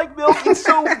 Snakes don't like milk. It's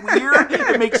so weird.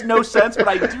 It makes no sense. But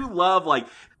I do love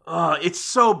it's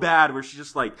so bad where she's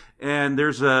just like, and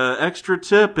there's a extra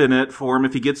tip in it for him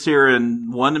if he gets here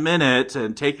in 1 minute,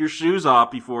 and take your shoes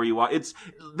off before you walk.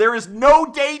 There is no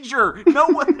danger.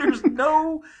 There's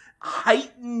no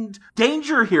heightened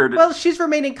danger here. Well, she's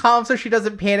remaining calm so she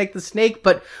doesn't panic the snake,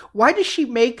 but why does she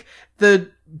make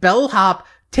the bellhop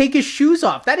take his shoes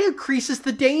off? That increases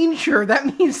the danger.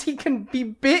 That means he can be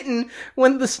bitten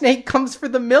when the snake comes for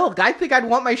the milk. I think I'd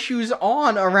want my shoes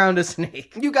on around a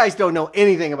snake. You guys don't know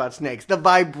anything about snakes. The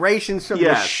vibrations from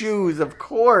the shoes, of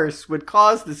course, would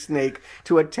cause the snake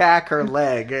to attack her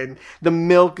leg. And the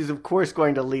milk is, of course,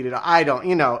 going to lead it.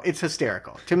 It's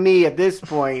hysterical. To me, at this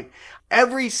point,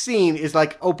 every scene is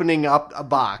like opening up a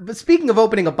box. But speaking of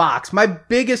opening a box, my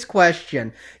biggest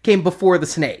question came before the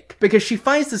snake. Because she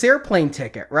finds this airplane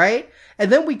ticket, right?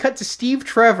 And then we cut to Steve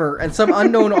Trevor and some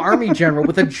unknown army general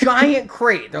with a giant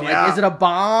crate. They're like, is it a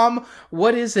bomb?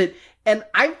 What is it? And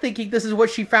I'm thinking this is what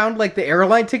she found, like, the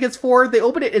airline tickets for. They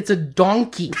open it, it's a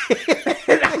donkey.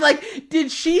 And I'm like,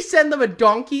 did she send them a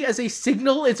donkey as a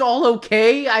signal? It's all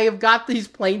okay. I have got these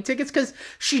plane tickets because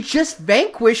she just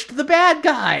vanquished the bad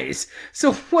guys.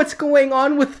 So what's going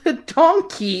on with the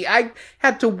donkey? I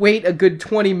had to wait a good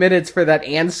 20 minutes for that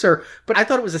answer. But I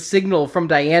thought it was a signal from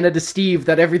Diana to Steve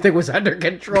that everything was under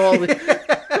control.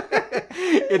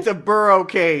 It's a Burrow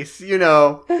case,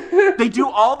 They do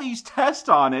all these tests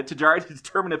on it to try to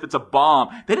determine if it's a bomb.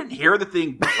 They didn't hear the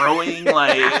thing growing,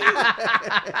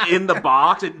 in the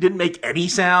box. It didn't make any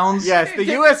sounds. Yes, the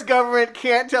U.S. government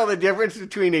can't tell the difference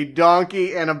between a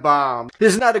donkey and a bomb.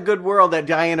 This is not a good world that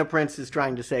Diana Prince is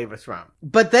trying to save us from.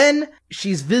 But then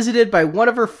she's visited by one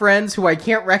of her friends who I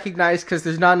can't recognize because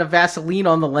there's not enough Vaseline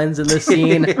on the lens in this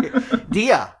scene.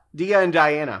 Dia and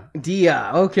Diana.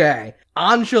 Dia, okay.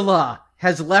 Angela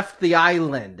has left the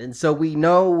island, and so we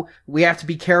know we have to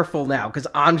be careful now because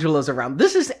Angela's around.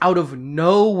 This is out of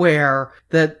nowhere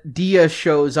that Dia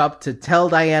shows up to tell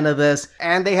Diana this.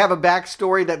 And they have a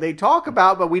backstory that they talk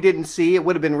about, but we didn't see. It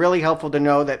would have been really helpful to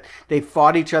know that they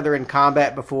fought each other in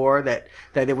combat before, that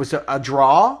it was a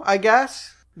draw, I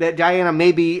guess. That Diana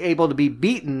may be able to be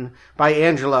beaten by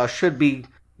Angela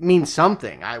mean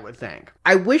something, I would think.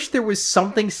 I wish there was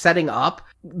something setting up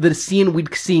the scene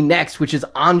we'd see next, which is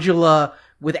Angela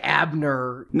with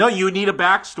Abner. No, you need a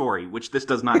backstory, which this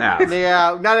does not have.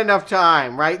 Yeah, not enough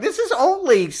time, right? This is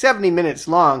only 70 minutes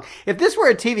long. If this were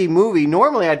a TV movie,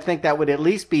 normally I'd think that would at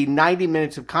least be 90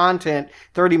 minutes of content,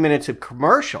 30 minutes of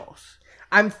commercials.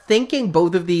 I'm thinking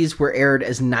both of these were aired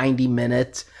as 90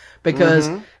 minutes because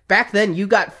back then you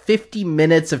got 50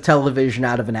 minutes of television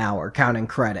out of an hour, counting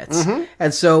credits.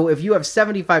 And so if you have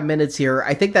 75 minutes here,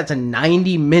 I think that's a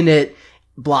 90-minute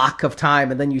block of time,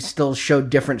 and then you still show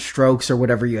different strokes or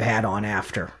whatever you had on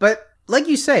after. But like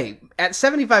you say, at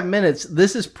 75 minutes,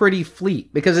 this is pretty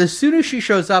fleet, because as soon as she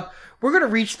shows up, we're going to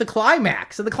reach the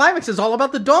climax, and the climax is all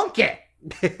about the donkey.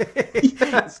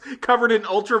 Yes, covered in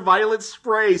ultraviolet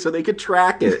spray so they could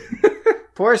track it.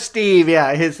 Poor Steve,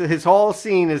 yeah. His whole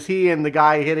scene is he and the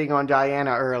guy hitting on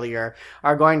Diana earlier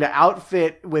are going to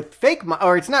outfit with fake money,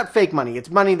 or it's not fake money,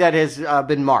 it's money that has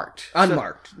been marked.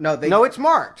 Unmarked. No, it's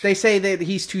marked. They say that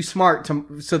he's too smart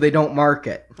so they don't mark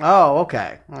it. Oh,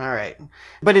 okay. All right.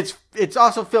 But it's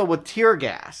also filled with tear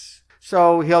gas.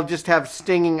 So he'll just have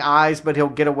stinging eyes, but he'll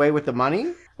get away with the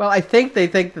money? Well, I think they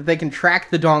think that they can track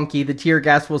the donkey, the tear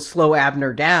gas will slow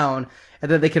Abner down, and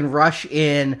then they can rush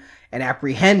in and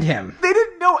apprehend him. They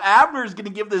didn't know Abner's going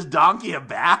to give this donkey a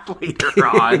bath later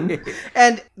on.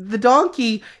 And the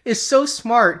donkey is so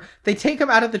smart, they take him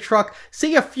out of the truck,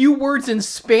 say a few words in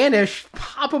Spanish,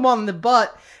 pop him on the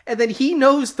butt, and then he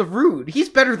knows the route. He's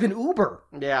better than Uber.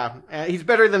 Yeah, he's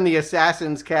better than the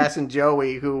assassins, Cass and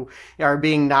Joey, who are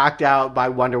being knocked out by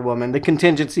Wonder Woman. The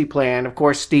contingency plan, of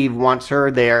course, Steve wants her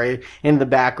there in the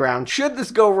background. Should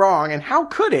this go wrong, and how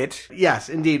could it? Yes,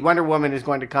 indeed, Wonder Woman is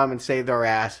going to come and save their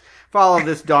ass. Follow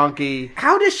this donkey.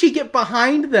 How does she get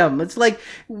behind them? It's like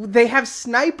they have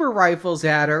sniper rifles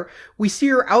at her. We see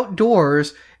her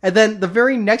outdoors, and then the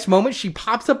very next moment she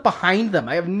pops up behind them.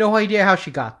 I have no idea how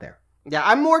she got there. Yeah,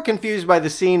 I'm more confused by the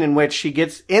scene in which she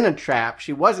gets in a trap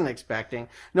she wasn't expecting.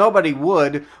 Nobody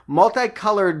would.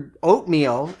 Multicolored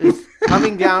oatmeal is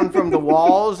coming down from the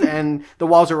walls, and the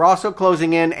walls are also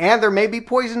closing in, and there may be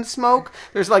poison smoke.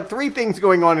 There's like 3 things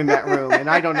going on in that room, and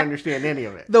I don't understand any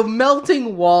of it. The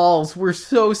melting walls were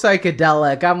so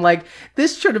psychedelic. I'm like,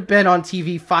 this should have been on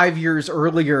TV 5 years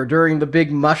earlier during the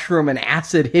big mushroom and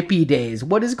acid hippie days.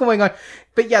 What is going on?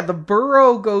 But yeah, the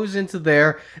burrow goes into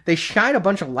there. They shine a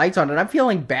bunch of lights on it. I'm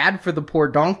feeling bad for the poor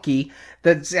donkey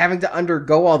that's having to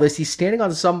undergo all this. He's standing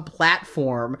on some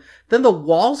platform. Then the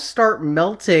walls start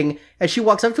melting as she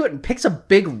walks up to it and picks a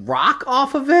big rock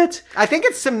off of it. I think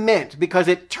it's cement because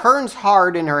it turns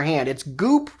hard in her hand. It's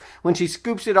goop when she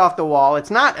scoops it off the wall.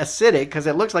 It's not acidic because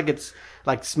it looks like it's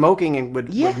like smoking and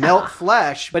would melt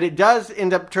flesh, but it does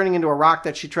end up turning into a rock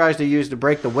that she tries to use to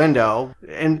break the window,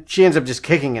 and she ends up just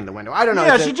kicking in the window. I don't know.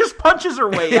 Yeah, she just punches her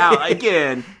way out.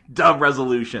 Again, dumb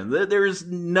resolution. There's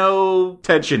no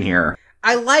tension here.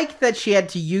 I like that she had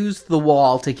to use the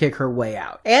wall to kick her way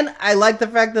out. And I like the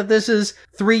fact that this is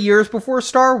 3 years before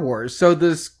Star Wars, so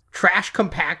this trash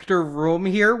compactor room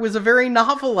here was a very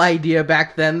novel idea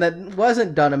back then that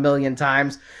wasn't done a million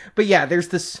times. But yeah, there's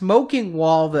the smoking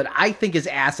wall that I think is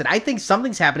acid. I think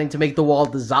something's happening to make the wall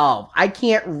dissolve. I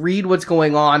can't read what's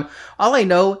going on. All I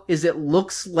know is it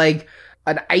looks like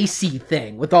an icy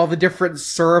thing with all the different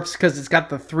syrups because it's got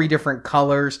the 3 different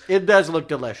colors. It does look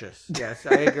delicious. Yes,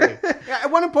 I agree. I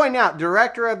want to point out,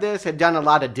 director of this had done a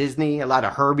lot of Disney, a lot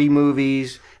of Herbie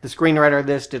movies. The screenwriter of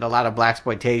this did a lot of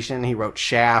blaxploitation. He wrote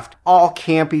Shaft. All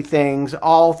campy things,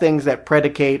 all things that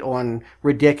predicate on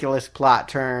ridiculous plot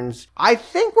turns. I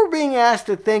think we're being asked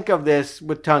to think of this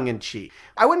with tongue-in-cheek.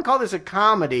 I wouldn't call this a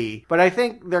comedy, but I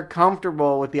think they're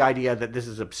comfortable with the idea that this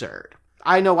is absurd.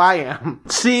 I know I am.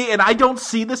 See, and I don't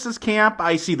see this as camp.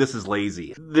 I see this as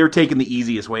lazy. They're taking the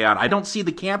easiest way out. I don't see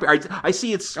the camp. I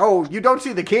see it's... Oh, you don't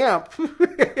see the camp.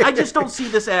 I just don't see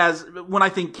this as, when I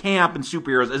think camp and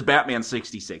superheroes, as Batman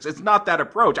 66. It's not that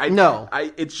approach. No.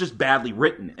 It's just badly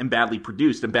written and badly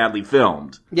produced and badly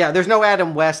filmed. Yeah, there's no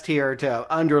Adam West here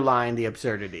to underline the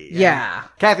absurdity. Yeah.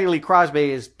 Kathy Lee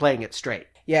Crosby is playing it straight.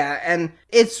 Yeah, and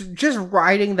it's just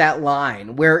riding that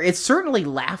line where it's certainly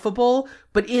laughable,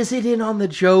 but is it in on the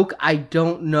joke? I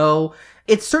don't know.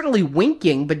 It's certainly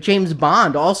winking, but James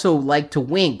Bond also liked to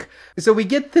wink. So we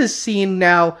get this scene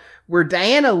now where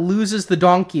Diana loses the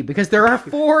donkey because there are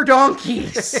 4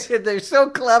 donkeys. They're so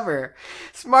clever.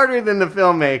 Smarter than the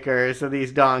filmmakers of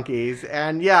these donkeys.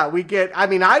 And yeah, I'd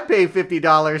pay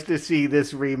 $50 to see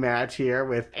this rematch here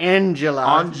with Angela.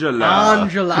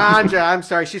 Angela. I'm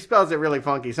sorry, she spells it really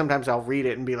funky. Sometimes I'll read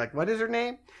it and be like, what is her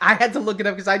name? I had to look it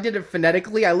up because I did it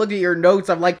phonetically. I look at your notes.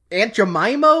 I'm like, Aunt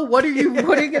Jemima? What are you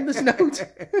putting in this note?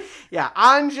 Yeah,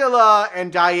 Angela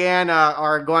and Diana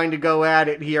are going to go at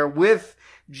it here with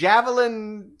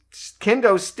javelin,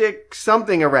 kendo stick,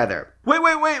 something or other.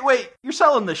 Wait. You're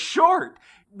selling the short.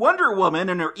 Wonder Woman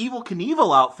in her Evel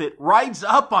Knievel outfit rides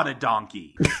up on a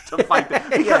donkey to fight them.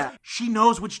 Because she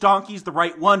knows which donkey's the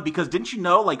right one, because didn't you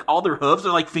know, like, all their hooves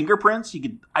are like fingerprints?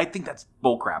 I think that's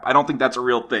bullcrap. I don't think that's a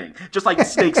real thing. Just like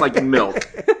snakes like in milk.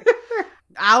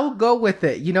 I'll go with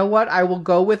it. You know what? I will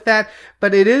go with that.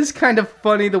 But it is kind of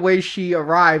funny the way she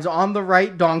arrives on the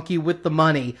right donkey with the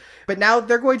money. But now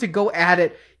they're going to go at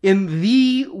it in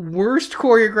the worst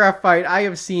choreographed fight I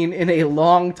have seen in a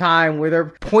long time, where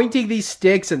they're pointing these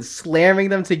sticks and slamming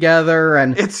them together,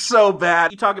 and it's so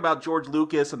bad. You talk about George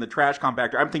Lucas and the trash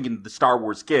compactor. I'm thinking the Star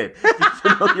Wars kid. If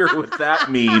you're familiar with that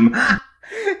meme.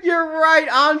 You're right.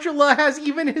 Angela has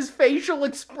even his facial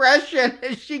expression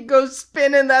as she goes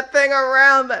spinning that thing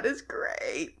around. That is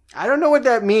great. I don't know what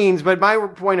that means, but my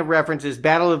point of reference is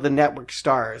Battle of the Network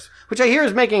Stars, which I hear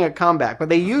is making a comeback. But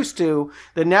the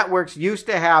networks used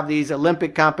to have these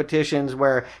Olympic competitions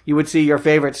where you would see your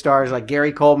favorite stars like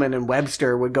Gary Coleman and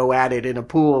Webster would go at it in a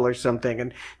pool or something.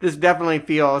 And this definitely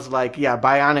feels like,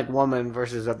 Bionic Woman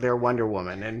versus their Wonder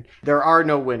Woman. And there are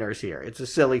no winners here. It's a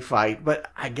silly fight,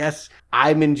 but I guess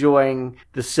I'm enjoying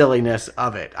the silliness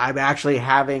of it. I'm actually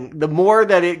the more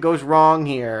that it goes wrong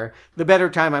here, the better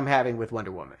time I'm having with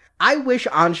Wonder Woman. I wish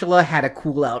Angela had a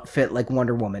cool outfit like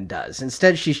Wonder Woman does.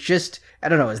 Instead, she's just, I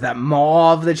don't know, is that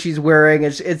mauve that she's wearing?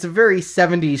 It's a very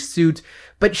 70s suit,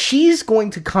 but she's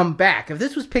going to come back. If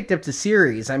this was picked up to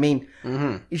series,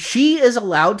 she is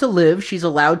allowed to live. She's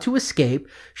allowed to escape.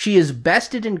 She is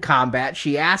bested in combat.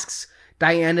 She asks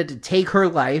Diana to take her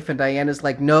life, and Diana's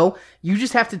like, no, you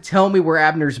just have to tell me where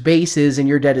Abner's base is and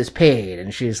your debt is paid.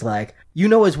 And she's like, you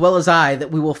know as well as I that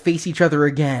we will face each other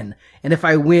again, and if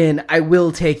I win, I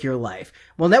will take your life.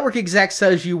 Well, Network exec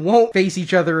says you won't face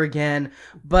each other again,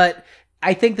 but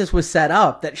I think this was set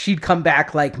up that she'd come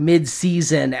back like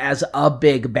mid-season as a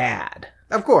big bad.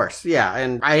 Of course, yeah.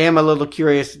 And I am a little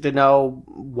curious to know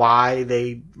why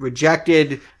they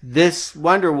rejected this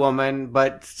Wonder Woman,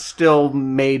 but still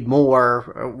made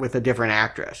more with a different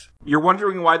actress. You're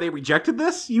wondering why they rejected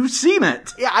this? You've seen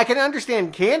it. Yeah, I can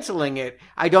understand canceling it.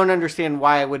 I don't understand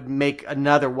why it would make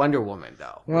another Wonder Woman,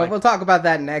 though. Well, we'll talk about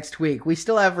that next week. We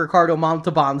still have Ricardo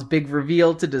Montalban's big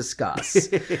reveal to discuss.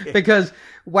 Because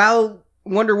while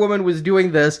Wonder Woman was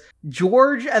doing this,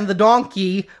 George and the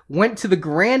donkey went to the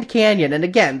Grand Canyon. And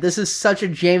again, this is such a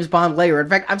James Bond lair. In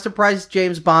fact, I'm surprised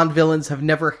James Bond villains have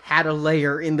never had a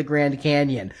lair in the Grand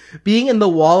Canyon. Being in the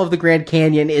wall of the Grand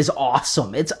Canyon is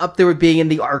awesome. It's up there with being in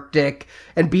the Arctic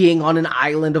and being on an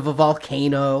island of a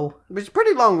volcano. It's a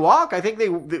pretty long walk. I think they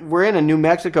were in a New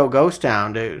Mexico ghost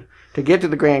town, dude. To get to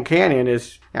the Grand Canyon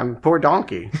is, poor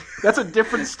donkey. That's a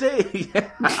different state.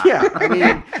 Yeah, I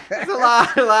mean, there's a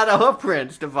lot of hoof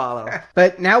prints to follow.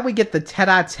 But now we get the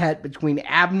tete-a-tete between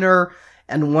Abner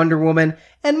and Wonder Woman.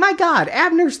 And my God,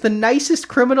 Abner's the nicest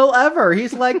criminal ever.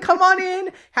 He's like, come on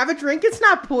in, have a drink. It's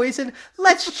not poison.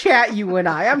 Let's chat, you and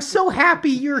I. I'm so happy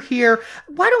you're here.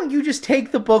 Why don't you just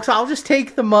take the books? I'll just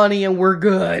take the money and we're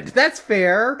good. That's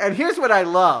fair. And here's what I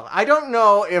love. I don't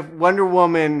know if Wonder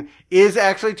Woman is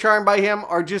actually charmed by him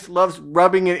or just loves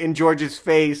rubbing it in George's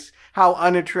face how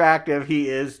unattractive he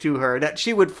is to her. That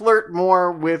she would flirt more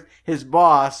with his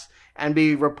boss and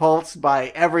be repulsed by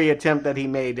every attempt that he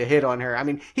made to hit on her. I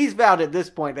mean, he's vowed at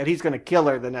this point that he's going to kill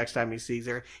her the next time he sees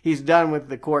her. He's done with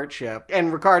the courtship.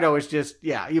 And Ricardo is just,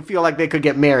 you feel like they could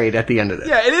get married at the end of this.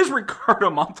 Yeah, it is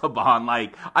Ricardo Montalban.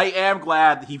 Like, I am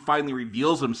glad that he finally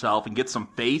reveals himself and gets some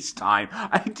face time.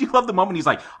 I do love the moment he's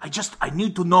like, I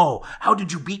need to know, how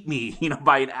did you beat me,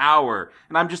 by an hour?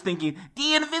 And I'm just thinking,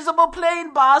 the invisible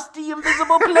plane, boss, the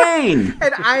invisible plane.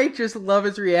 And I just love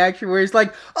his reaction where he's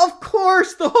like, of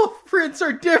course the whole prints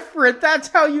are different. That's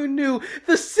how you knew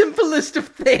the simplest of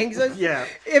things. Yeah.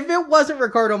 If it wasn't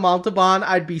Ricardo Montalban,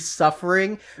 I'd be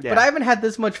suffering. Yeah. But I haven't had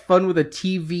this much fun with a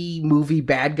TV movie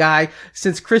bad guy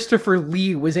since Christopher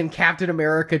Lee was in Captain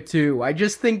America 2. I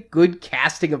just think good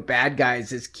casting of bad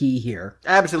guys is key here.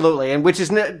 Absolutely. And which is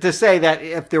to say that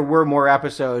if there were more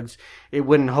episodes, it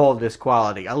wouldn't hold this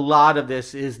quality. A lot of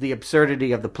this is the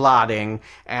absurdity of the plotting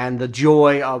and the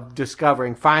joy of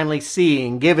discovering, finally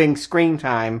seeing, giving screen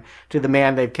time to the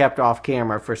man they've kept off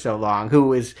camera for so long,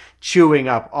 who is chewing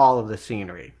up all of the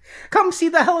scenery. Come see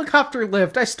the helicopter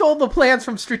lift. I stole the plans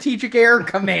from Strategic Air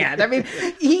Command. I mean,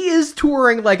 he is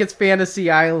touring like it's Fantasy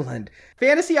Island.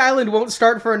 Fantasy Island won't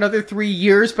start for another 3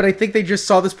 years, but I think they just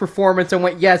saw this performance and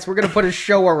went, yes, we're going to put a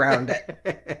show around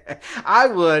it. I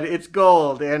would. It's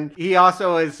gold. And he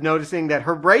also is noticing that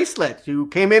her bracelet, you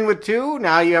came in with 2,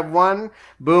 now you have 1.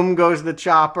 Boom goes the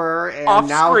chopper. And off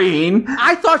now screen.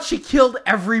 I thought she killed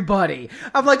everybody.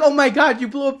 I'm like, oh my God, you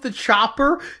blew up the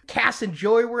chopper. Cass and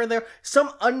Joey were in there.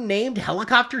 Some unnamed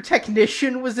helicopter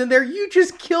technician was in there. You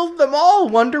just killed them all,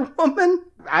 Wonder Woman.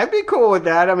 I'd be cool with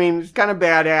that. I mean, it's kind of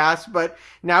badass, but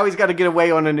now he's got to get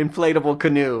away on an inflatable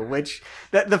canoe, which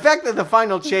the fact that the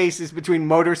final chase is between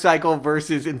motorcycle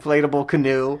versus inflatable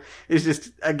canoe is just,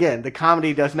 again, the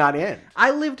comedy does not end. I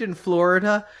lived in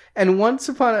Florida, and once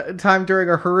upon a time during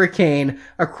a hurricane,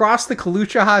 across the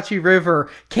Caloosahatchee River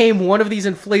came one of these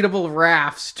inflatable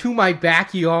rafts to my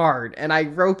backyard, and I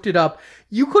roped it up.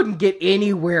 You couldn't get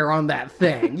anywhere on that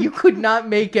thing. You could not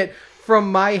make it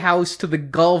from my house to the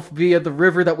Gulf via the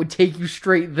river that would take you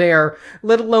straight there,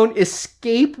 let alone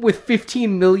escape with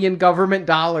 15 million government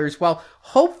dollars, while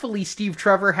hopefully Steve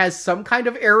Trevor has some kind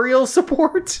of aerial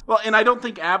support. Well, and I don't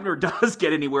think Abner does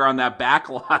get anywhere on that back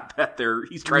lot that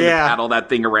he's trying to paddle that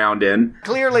thing around in.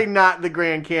 Clearly not the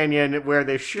Grand Canyon where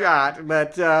they shot,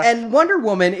 but... And Wonder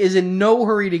Woman is in no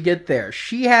hurry to get there.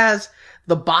 She has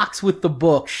the box with the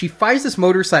book. She finds this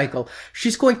motorcycle.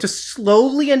 She's going to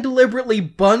slowly and deliberately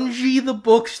bungee the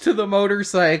books to the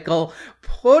motorcycle,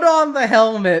 put on the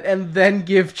helmet, and then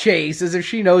give chase as if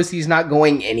she knows he's not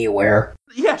going anywhere.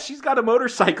 Yeah, she's got a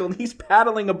motorcycle and he's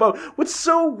paddling a boat. What's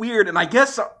so weird, and I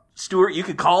guess, Stuart, you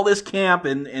could call this camp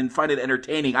and find it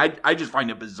entertaining. I just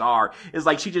find it bizarre. Is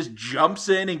like she just jumps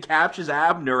in and captures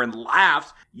Abner and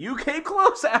laughs. You came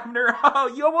close, Abner. Oh,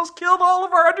 you almost killed all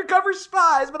of our undercover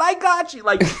spies, but I got you.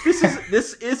 Like,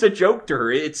 this is a joke to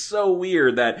her. It's so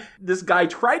weird that this guy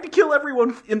tried to kill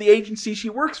everyone in the agency she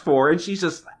works for, and she's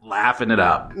just laughing it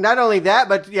up. Not only that,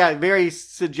 but very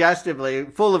suggestively,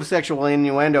 full of sexual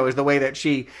innuendo is the way that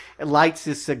she lights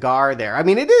his cigar there. I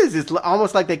mean, it's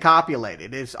almost like they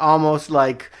copulated. It's almost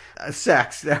like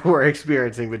sex that we're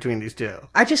experiencing between these two.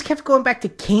 I just kept going back to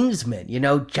Kingsman,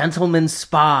 Gentleman's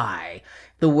Spy.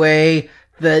 The way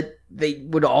that they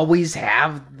would always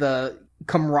have the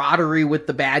camaraderie with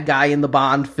the bad guy in the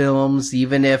Bond films,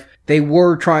 even if they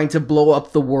were trying to blow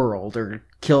up the world or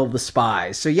kill the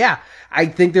spies. So yeah, I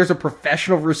think there's a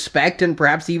professional respect and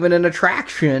perhaps even an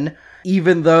attraction,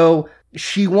 even though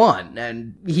she won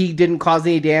and he didn't cause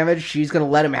any damage. She's going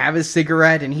to let him have his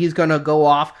cigarette and he's going to go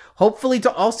off, hopefully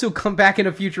to also come back in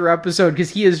a future episode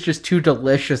because he is just too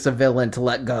delicious a villain to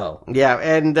let go. Yeah,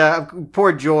 and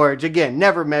poor George, again,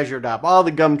 never measured up. All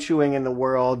the gum chewing in the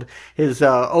world, his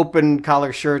open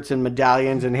collar shirts and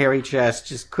medallions and hairy chest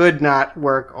just could not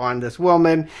work on this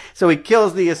woman. So he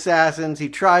kills the assassins, he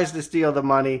tries to steal the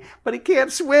money, but he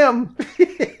can't swim.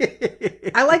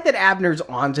 I like that Abner's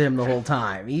onto him the whole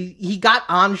time. He got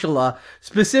Angela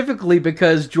specifically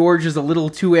because George is a little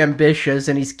too ambitious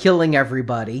and he's killing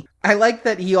everybody. I like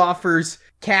that he offers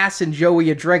Cass and Joey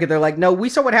a drink and they're like, no, we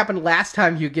saw what happened last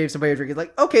time you gave somebody a drink. He's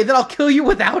like, okay, then I'll kill you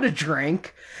without a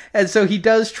drink. And so he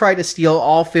does try to steal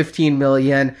all 15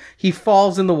 million. He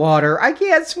falls in the water. I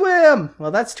can't swim.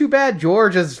 Well, that's too bad,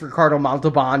 George, as Ricardo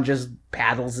Montalban just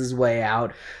paddles his way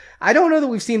out. I don't know that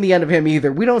we've seen the end of him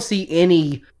either. We don't see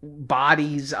any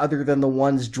bodies other than the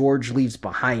ones George leaves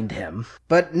behind him.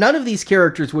 But none of these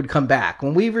characters would come back.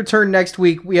 When we return next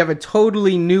week, we have a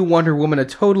totally new Wonder Woman, a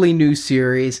totally new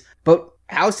series. But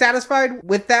how satisfied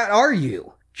with that are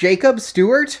you? Jacob,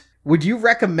 Stewart, would you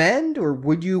recommend or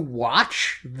would you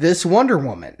watch this Wonder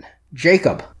Woman?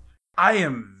 Jacob. I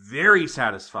am very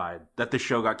satisfied that the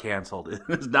show got canceled.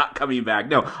 It's not coming back.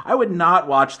 No, I would not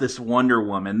watch this Wonder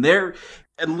Woman.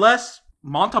 Unless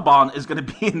Montalban is going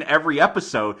to be in every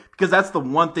episode, because that's the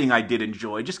one thing I did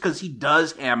enjoy, just because he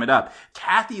does ham it up.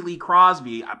 Kathy Lee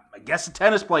Crosby, I guess a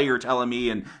tennis player you're telling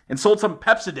me, and sold some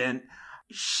Pepsodent.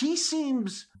 She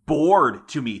seems bored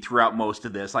to me throughout most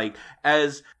of this. Like,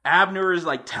 as Abner is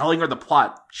like telling her the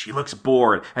plot, she looks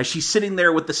bored. As she's sitting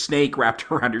there with the snake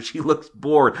wrapped around her, she looks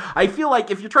bored. I feel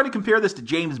like if you're trying to compare this to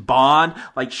James Bond,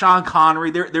 like Sean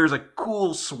Connery, there's a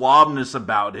cool suaveness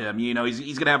about him. You know,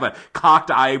 he's gonna have a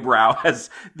cocked eyebrow as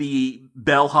the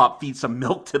bellhop feeds some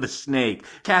milk to the snake.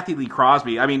 Kathy Lee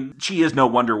Crosby, I mean, she is no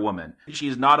Wonder Woman. She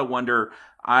is not a wonder.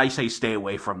 I say stay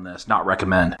away from this, not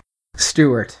recommend.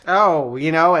 Stewart. Oh,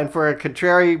 and for a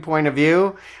contrary point of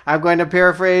view, I'm going to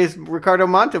paraphrase Ricardo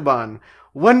Montalban.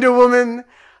 Wonder Woman,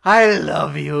 I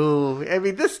love you. I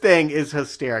mean, this thing is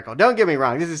hysterical. Don't get me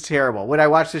wrong. This is terrible. Would I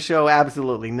watch the show?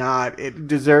 Absolutely not. It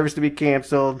deserves to be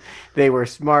canceled. They were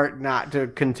smart not to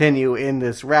continue in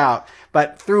this route.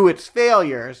 But through its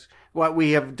failures, what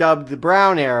we have dubbed the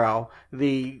Brown Arrow,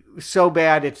 the so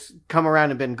bad it's come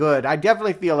around and been good, I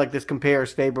definitely feel like this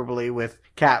compares favorably with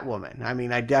Catwoman. I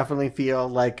mean, I definitely feel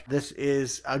like this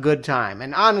is a good time.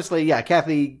 And honestly, yeah,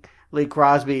 Kathy Lee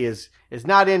Crosby is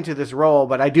not into this role,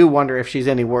 but I do wonder if she's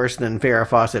any worse than Farrah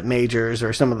Fawcett Majors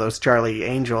or some of those Charlie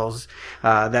Angels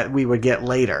that we would get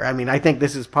later. I mean, I think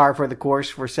this is par for the course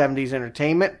for 70s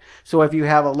entertainment. So if you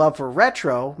have a love for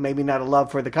retro, maybe not a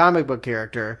love for the comic book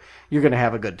character, you're going to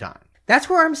have a good time. That's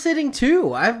where I'm sitting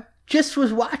too. I just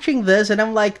was watching this and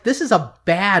I'm like, this is a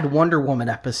bad Wonder Woman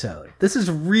episode. This is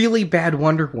really bad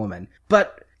Wonder Woman.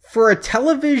 But for a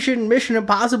television Mission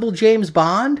Impossible James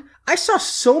Bond, I saw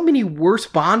so many worse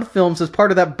Bond films as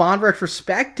part of that Bond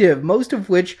retrospective, most of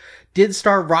which did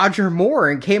star Roger Moore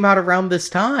and came out around this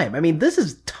time. I mean, this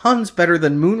is tons better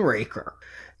than Moonraker.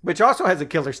 Which also has a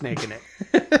killer snake in it.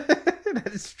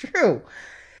 That is true.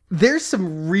 There's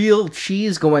some real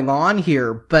cheese going on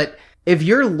here, but if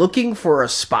you're looking for a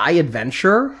spy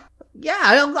adventure, yeah,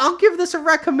 I'll give this a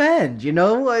recommend,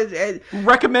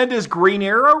 Recommend is Green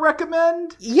Arrow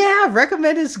recommend? Yeah,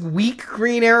 recommend is weak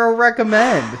Green Arrow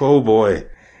recommend. Oh boy.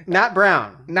 Not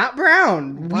brown. Not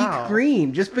brown. Wow. Weak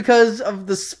green. Just because of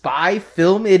the spy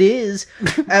film it is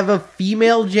of a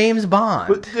female James Bond.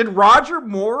 But did Roger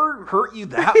Moore hurt you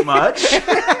that much?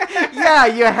 Yeah,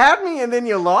 you had me and then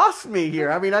you lost me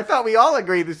here. I mean, I thought we all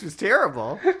agreed this was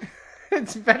terrible.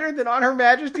 It's better than On Her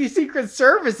Majesty's Secret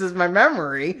Service is my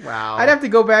memory. Wow. I'd have to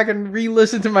go back and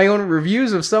re-listen to my own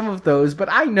reviews of some of those, but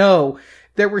I know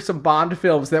there were some Bond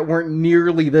films that weren't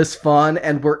nearly this fun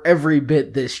and were every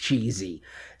bit this cheesy.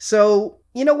 So,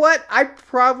 you know what? I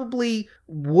probably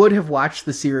would have watched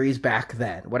the series back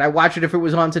then. Would I watch it if it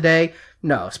was on today?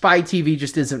 No, spy TV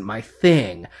just isn't my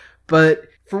thing. But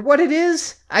for what it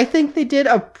is, I think they did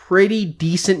a pretty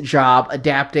decent job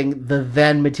adapting the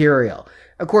then material.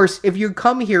 Of course, if you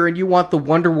come here and you want the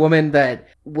Wonder Woman that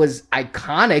was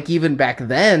iconic even back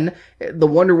then, the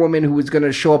Wonder Woman who was going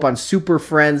to show up on Super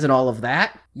Friends and all of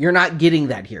that, you're not getting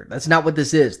that here. That's not what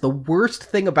this is. The worst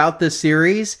thing about this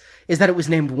series is that it was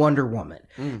named Wonder Woman.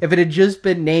 If it had just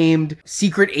been named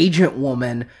Secret Agent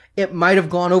Woman, it might have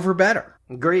gone over better.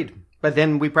 Agreed. But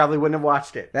then we probably wouldn't have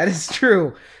watched it. That is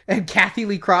true. And Kathy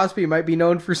Lee Crosby might be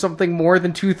known for something more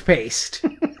than toothpaste.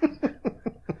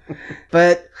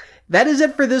 But that is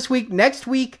it for this week. Next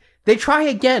week, they try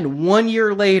again 1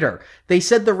 year later. They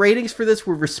said the ratings for this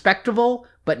were respectable,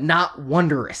 but not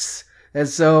wondrous. And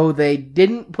so they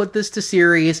didn't put this to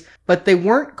series, but they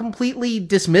weren't completely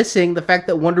dismissing the fact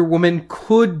that Wonder Woman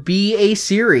could be a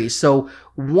series. So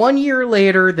 1 year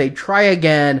later, they try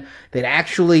again. They'd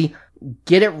actually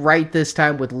get it right this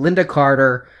time with Linda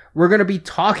Carter. We're going to be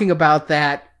talking about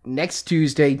that next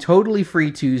Tuesday, Totally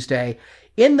Free Tuesday.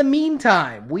 In the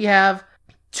meantime, we have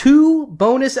 2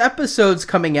 bonus episodes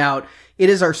coming out. It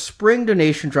is our spring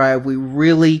donation drive. We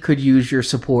really could use your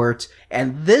support.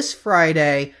 And this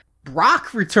Friday,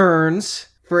 Brock returns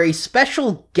for a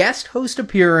special guest host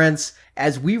appearance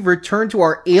as we return to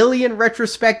our Alien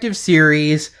retrospective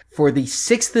series for the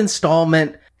 6th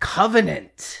installment,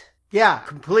 Covenant. Yeah,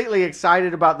 completely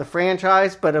excited about the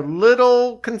franchise, but a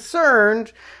little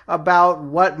concerned about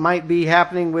what might be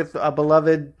happening with a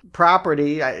beloved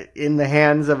property in the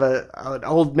hands of an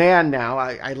old man now.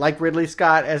 I like Ridley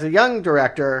Scott as a young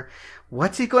director.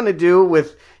 What's he going to do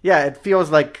with, it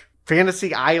feels like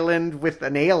Fantasy Island with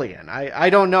an alien. I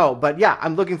don't know. But yeah,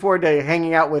 I'm looking forward to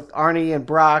hanging out with Arnie and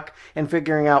Brock and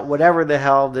figuring out whatever the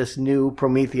hell this new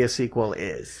Prometheus sequel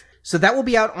is. So that will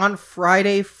be out on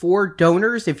Friday for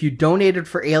donors. If you donated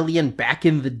for Alien back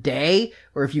in the day,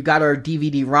 or if you got our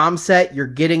DVD-ROM set, you're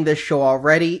getting this show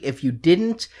already. If you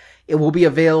didn't, it will be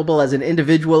available as an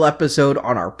individual episode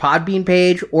on our Podbean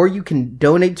page, or you can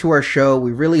donate to our show.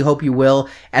 We really hope you will.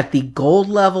 At the gold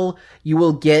level, you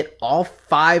will get all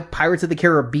 5 Pirates of the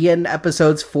Caribbean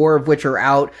episodes, 4 of which are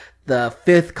out. The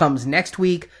 5th comes next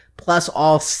week, plus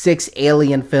all 6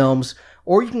 Alien films.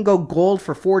 Or you can go gold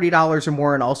for $40 or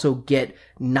more and also get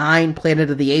 9 Planet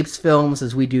of the Apes films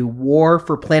as we do War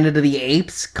for Planet of the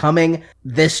Apes coming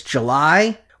this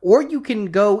July. Or you can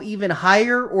go even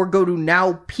higher or go to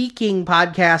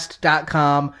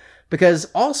nowpeakingpodcast.com, because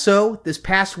also this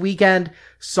past weekend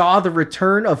saw the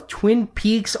return of Twin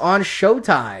Peaks on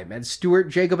Showtime. And Stuart,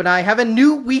 Jacob, and I have a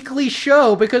new weekly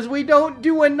show because we don't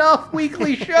do enough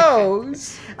weekly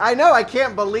shows. I know, I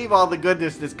can't believe all the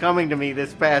goodness that's coming to me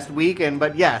this past weekend,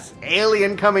 but yes,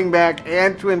 Alien coming back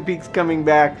and Twin Peaks coming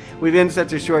back within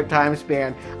such a short time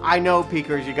span. I know,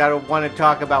 Peakers, you gotta want to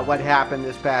talk about what happened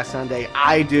this past Sunday.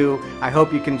 I do. I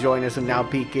hope you can join us in Now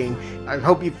Peaking. I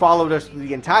hope you followed us through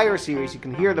the entire series. You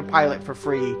can hear the pilot for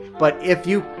free, but if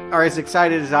you are as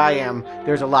excited as I am,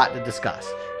 there's a lot to discuss.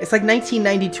 It's like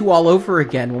 1992 all over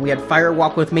again when we had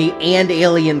Firewalk with Me and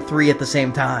Alien 3 at the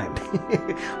same time.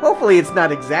 Hopefully it's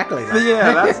not exactly that.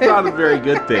 Yeah, that's not a very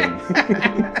good thing.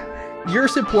 Your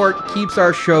support keeps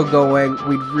our show going.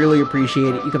 We'd really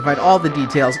appreciate it. You can find all the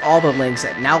details, all the links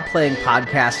at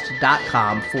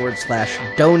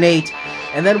nowplayingpodcast.com/donate.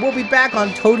 And then we'll be back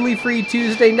on Totally Free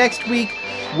Tuesday next week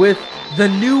with the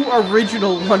new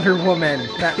original Wonder Woman,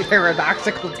 that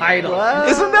paradoxical title.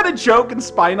 Isn't that a joke in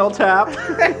Spinal Tap?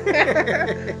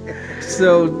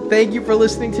 So thank you for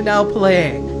listening to Now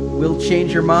Playing. We'll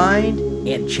change your mind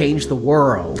and change the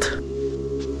world.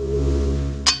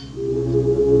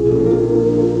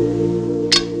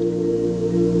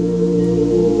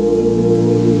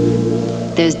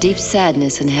 There's deep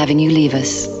sadness in having you leave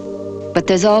us. But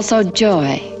there's also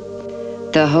joy.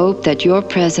 The hope that your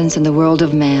presence in the world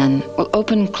of man will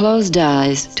open closed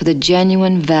eyes to the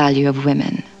genuine value of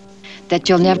women. That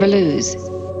you'll never lose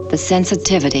the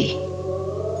sensitivity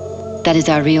that is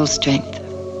our real strength.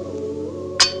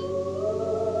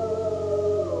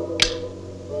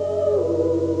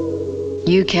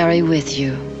 You carry with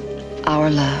you our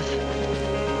love.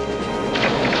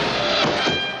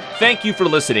 Thank you for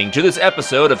listening to this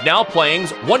episode of Now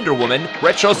Playing's Wonder Woman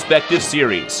Retrospective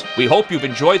Series. We hope you've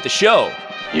enjoyed the show.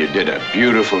 You did a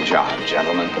beautiful job,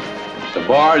 gentlemen. The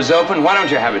bar is open. Why don't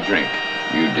you have a drink?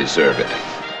 You deserve it.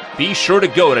 Be sure to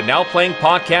go to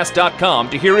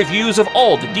nowplayingpodcast.com to hear reviews of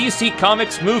all the DC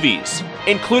Comics movies,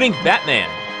 including Batman,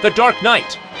 The Dark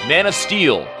Knight, Man of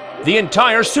Steel, the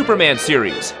entire Superman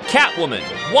series, Catwoman,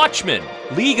 Watchmen,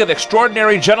 League of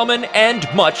Extraordinary Gentlemen, and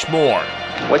much more.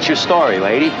 What's your story,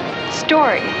 lady?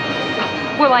 Story?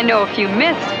 Well, I know a few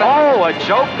myths, but... Oh, a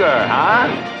Joker, huh?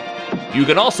 You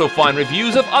can also find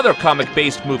reviews of other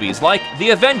comic-based movies like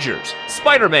The Avengers,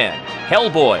 Spider-Man,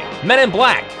 Hellboy, Men in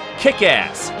Black,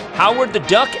 Kick-Ass, Howard the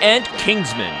Duck, and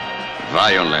Kingsman.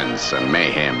 Violence and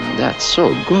mayhem. That's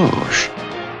so gauche.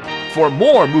 For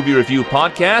more movie review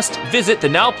podcasts, visit the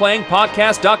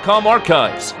NowPlayingPodcast.com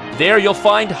archives. There you'll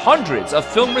find hundreds of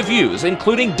film reviews,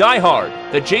 including Die Hard,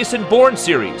 the Jason Bourne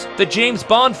series, the James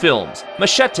Bond films,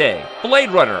 Machete,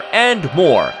 Blade Runner, and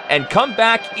more. And come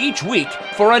back each week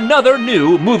for another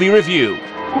new movie review.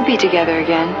 We'll be together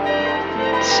again.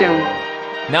 Soon.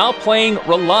 Now Playing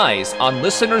relies on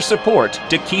listener support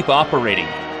to keep operating.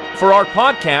 For our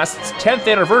podcast's 10th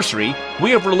anniversary, we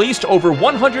have released over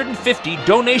 150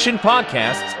 donation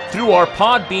podcasts through our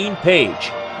Podbean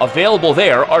page. Available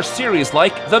there are series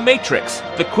like The Matrix,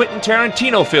 the Quentin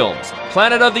Tarantino films,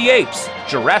 Planet of the Apes,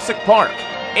 Jurassic Park,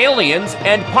 Aliens,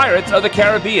 and Pirates of the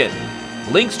Caribbean.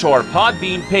 Links to our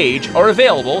Podbean page are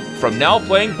available from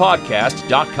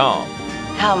nowplayingpodcast.com.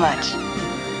 How much?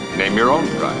 Name your own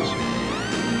price.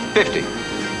 50.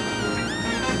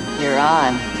 You're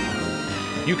on.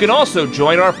 You can also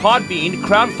join our Podbean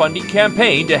crowdfunding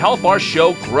campaign to help our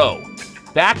show grow.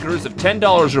 Backers of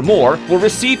 $10 or more will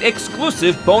receive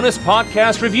exclusive bonus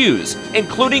podcast reviews,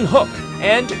 including Hook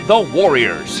and The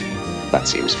Warriors. That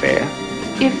seems fair.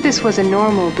 If this was a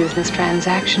normal business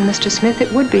transaction, Mr. Smith,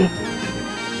 it would be.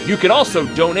 You can also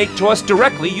donate to us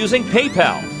directly using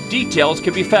PayPal. Details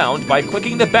can be found by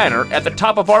clicking the banner at the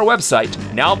top of our website,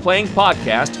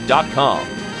 nowplayingpodcast.com.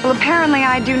 Well, apparently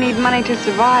I do need money to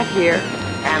survive here.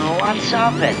 And lots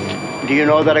of it. Do you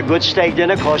know that a good steak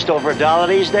dinner costs over $1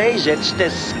 these days? It's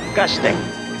disgusting.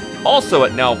 Also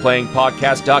at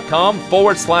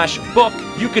nowplayingpodcast.com/book,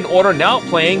 you can order Now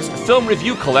Playing's film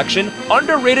review collection,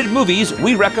 Underrated Movies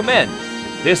We Recommend.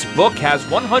 This book has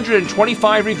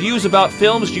 125 reviews about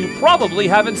films you probably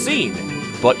haven't seen,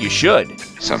 but you should.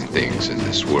 Some things in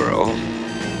this world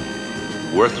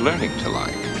worth learning to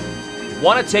like.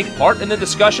 Want to take part in the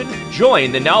discussion?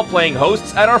 Join the Now Playing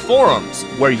hosts at our forums,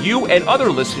 where you and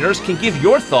other listeners can give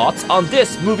your thoughts on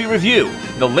this movie review.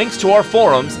 The links to our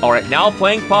forums are at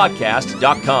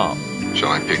nowplayingpodcast.com. Shall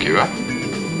I pick you up?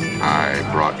 I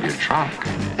brought your trunk.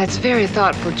 That's very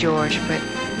thoughtful, George, but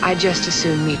I'd just as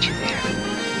soon meet you there.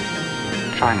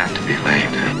 Try not to be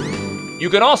late. You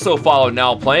can also follow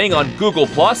Now Playing on Google+,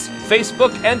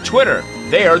 Facebook, and Twitter.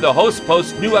 There, the hosts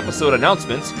post new episode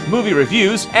announcements, movie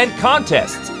reviews, and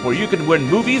contests where you can win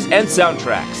movies and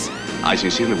soundtracks. I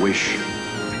sincerely wish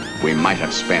we might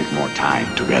have spent more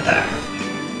time together.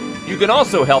 You can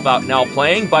also help out Now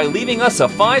Playing by leaving us a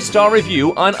 5-star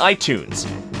review on iTunes.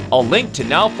 A link to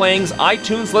Now Playing's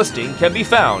iTunes listing can be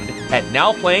found at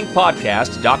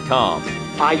nowplayingpodcast.com.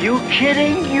 Are you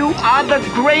kidding? You are the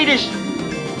greatest.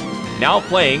 Now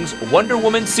Playing's Wonder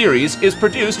Woman series is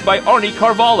produced by Arnie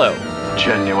Carvalho.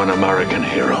 Genuine American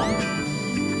hero.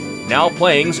 Now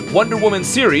Playing's Wonder Woman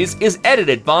series is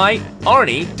edited by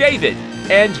Arnie, David,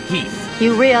 and Heath.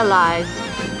 You realize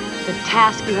the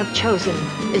task you have chosen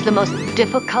is the most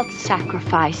difficult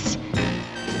sacrifice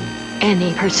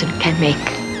any person can make.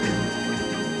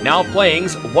 Now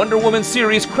Playing's Wonder Woman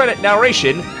series credit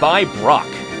narration by Brock.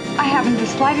 I haven't the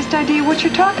slightest idea what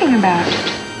you're talking about.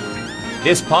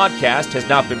 This podcast has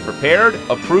not been prepared,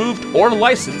 approved, or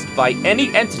licensed by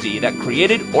any entity that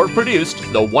created or produced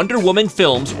the Wonder Woman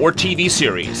films or TV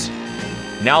series.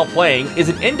 Now Playing is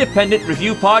an independent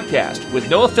review podcast with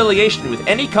no affiliation with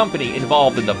any company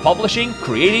involved in the publishing,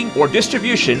 creating, or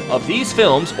distribution of these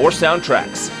films or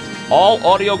soundtracks. All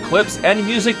audio clips and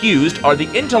music used are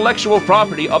the intellectual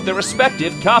property of their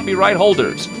respective copyright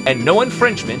holders, and no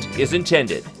infringement is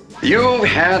intended. You've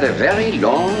had a very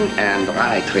long and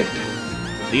dry trip.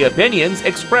 The opinions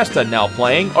expressed on Now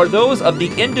Playing are those of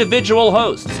the individual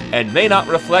hosts and may not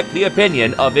reflect the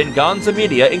opinion of Venganza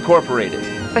Media Incorporated.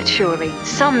 But surely,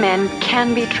 some men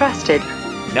can be trusted.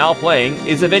 Now Playing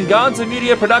is a Venganza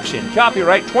Media production,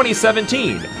 copyright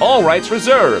 2017, all rights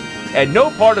reserved, and no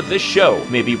part of this show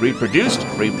may be reproduced,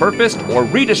 repurposed, or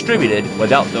redistributed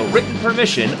without the written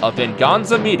permission of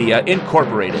Venganza Media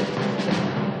Incorporated.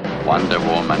 Wonder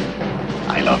Woman,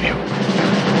 I love you.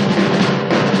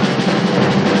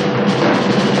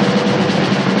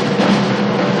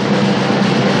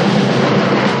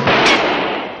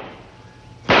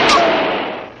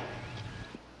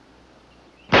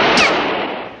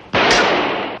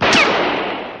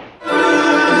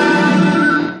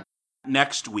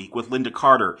 Next week with Linda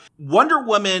Carter. Wonder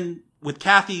Woman with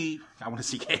Kathy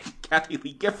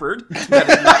Lee Gifford. That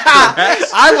is not correct.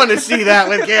 I want to see that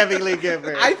with Kathy Lee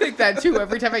Gifford. I think that too.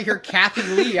 Every time I hear Kathy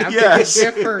Lee, I'm thinking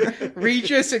Gifford,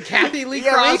 Regis, and Kathy Lee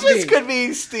Crosby. Regis could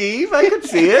be Steve. I could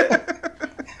see it.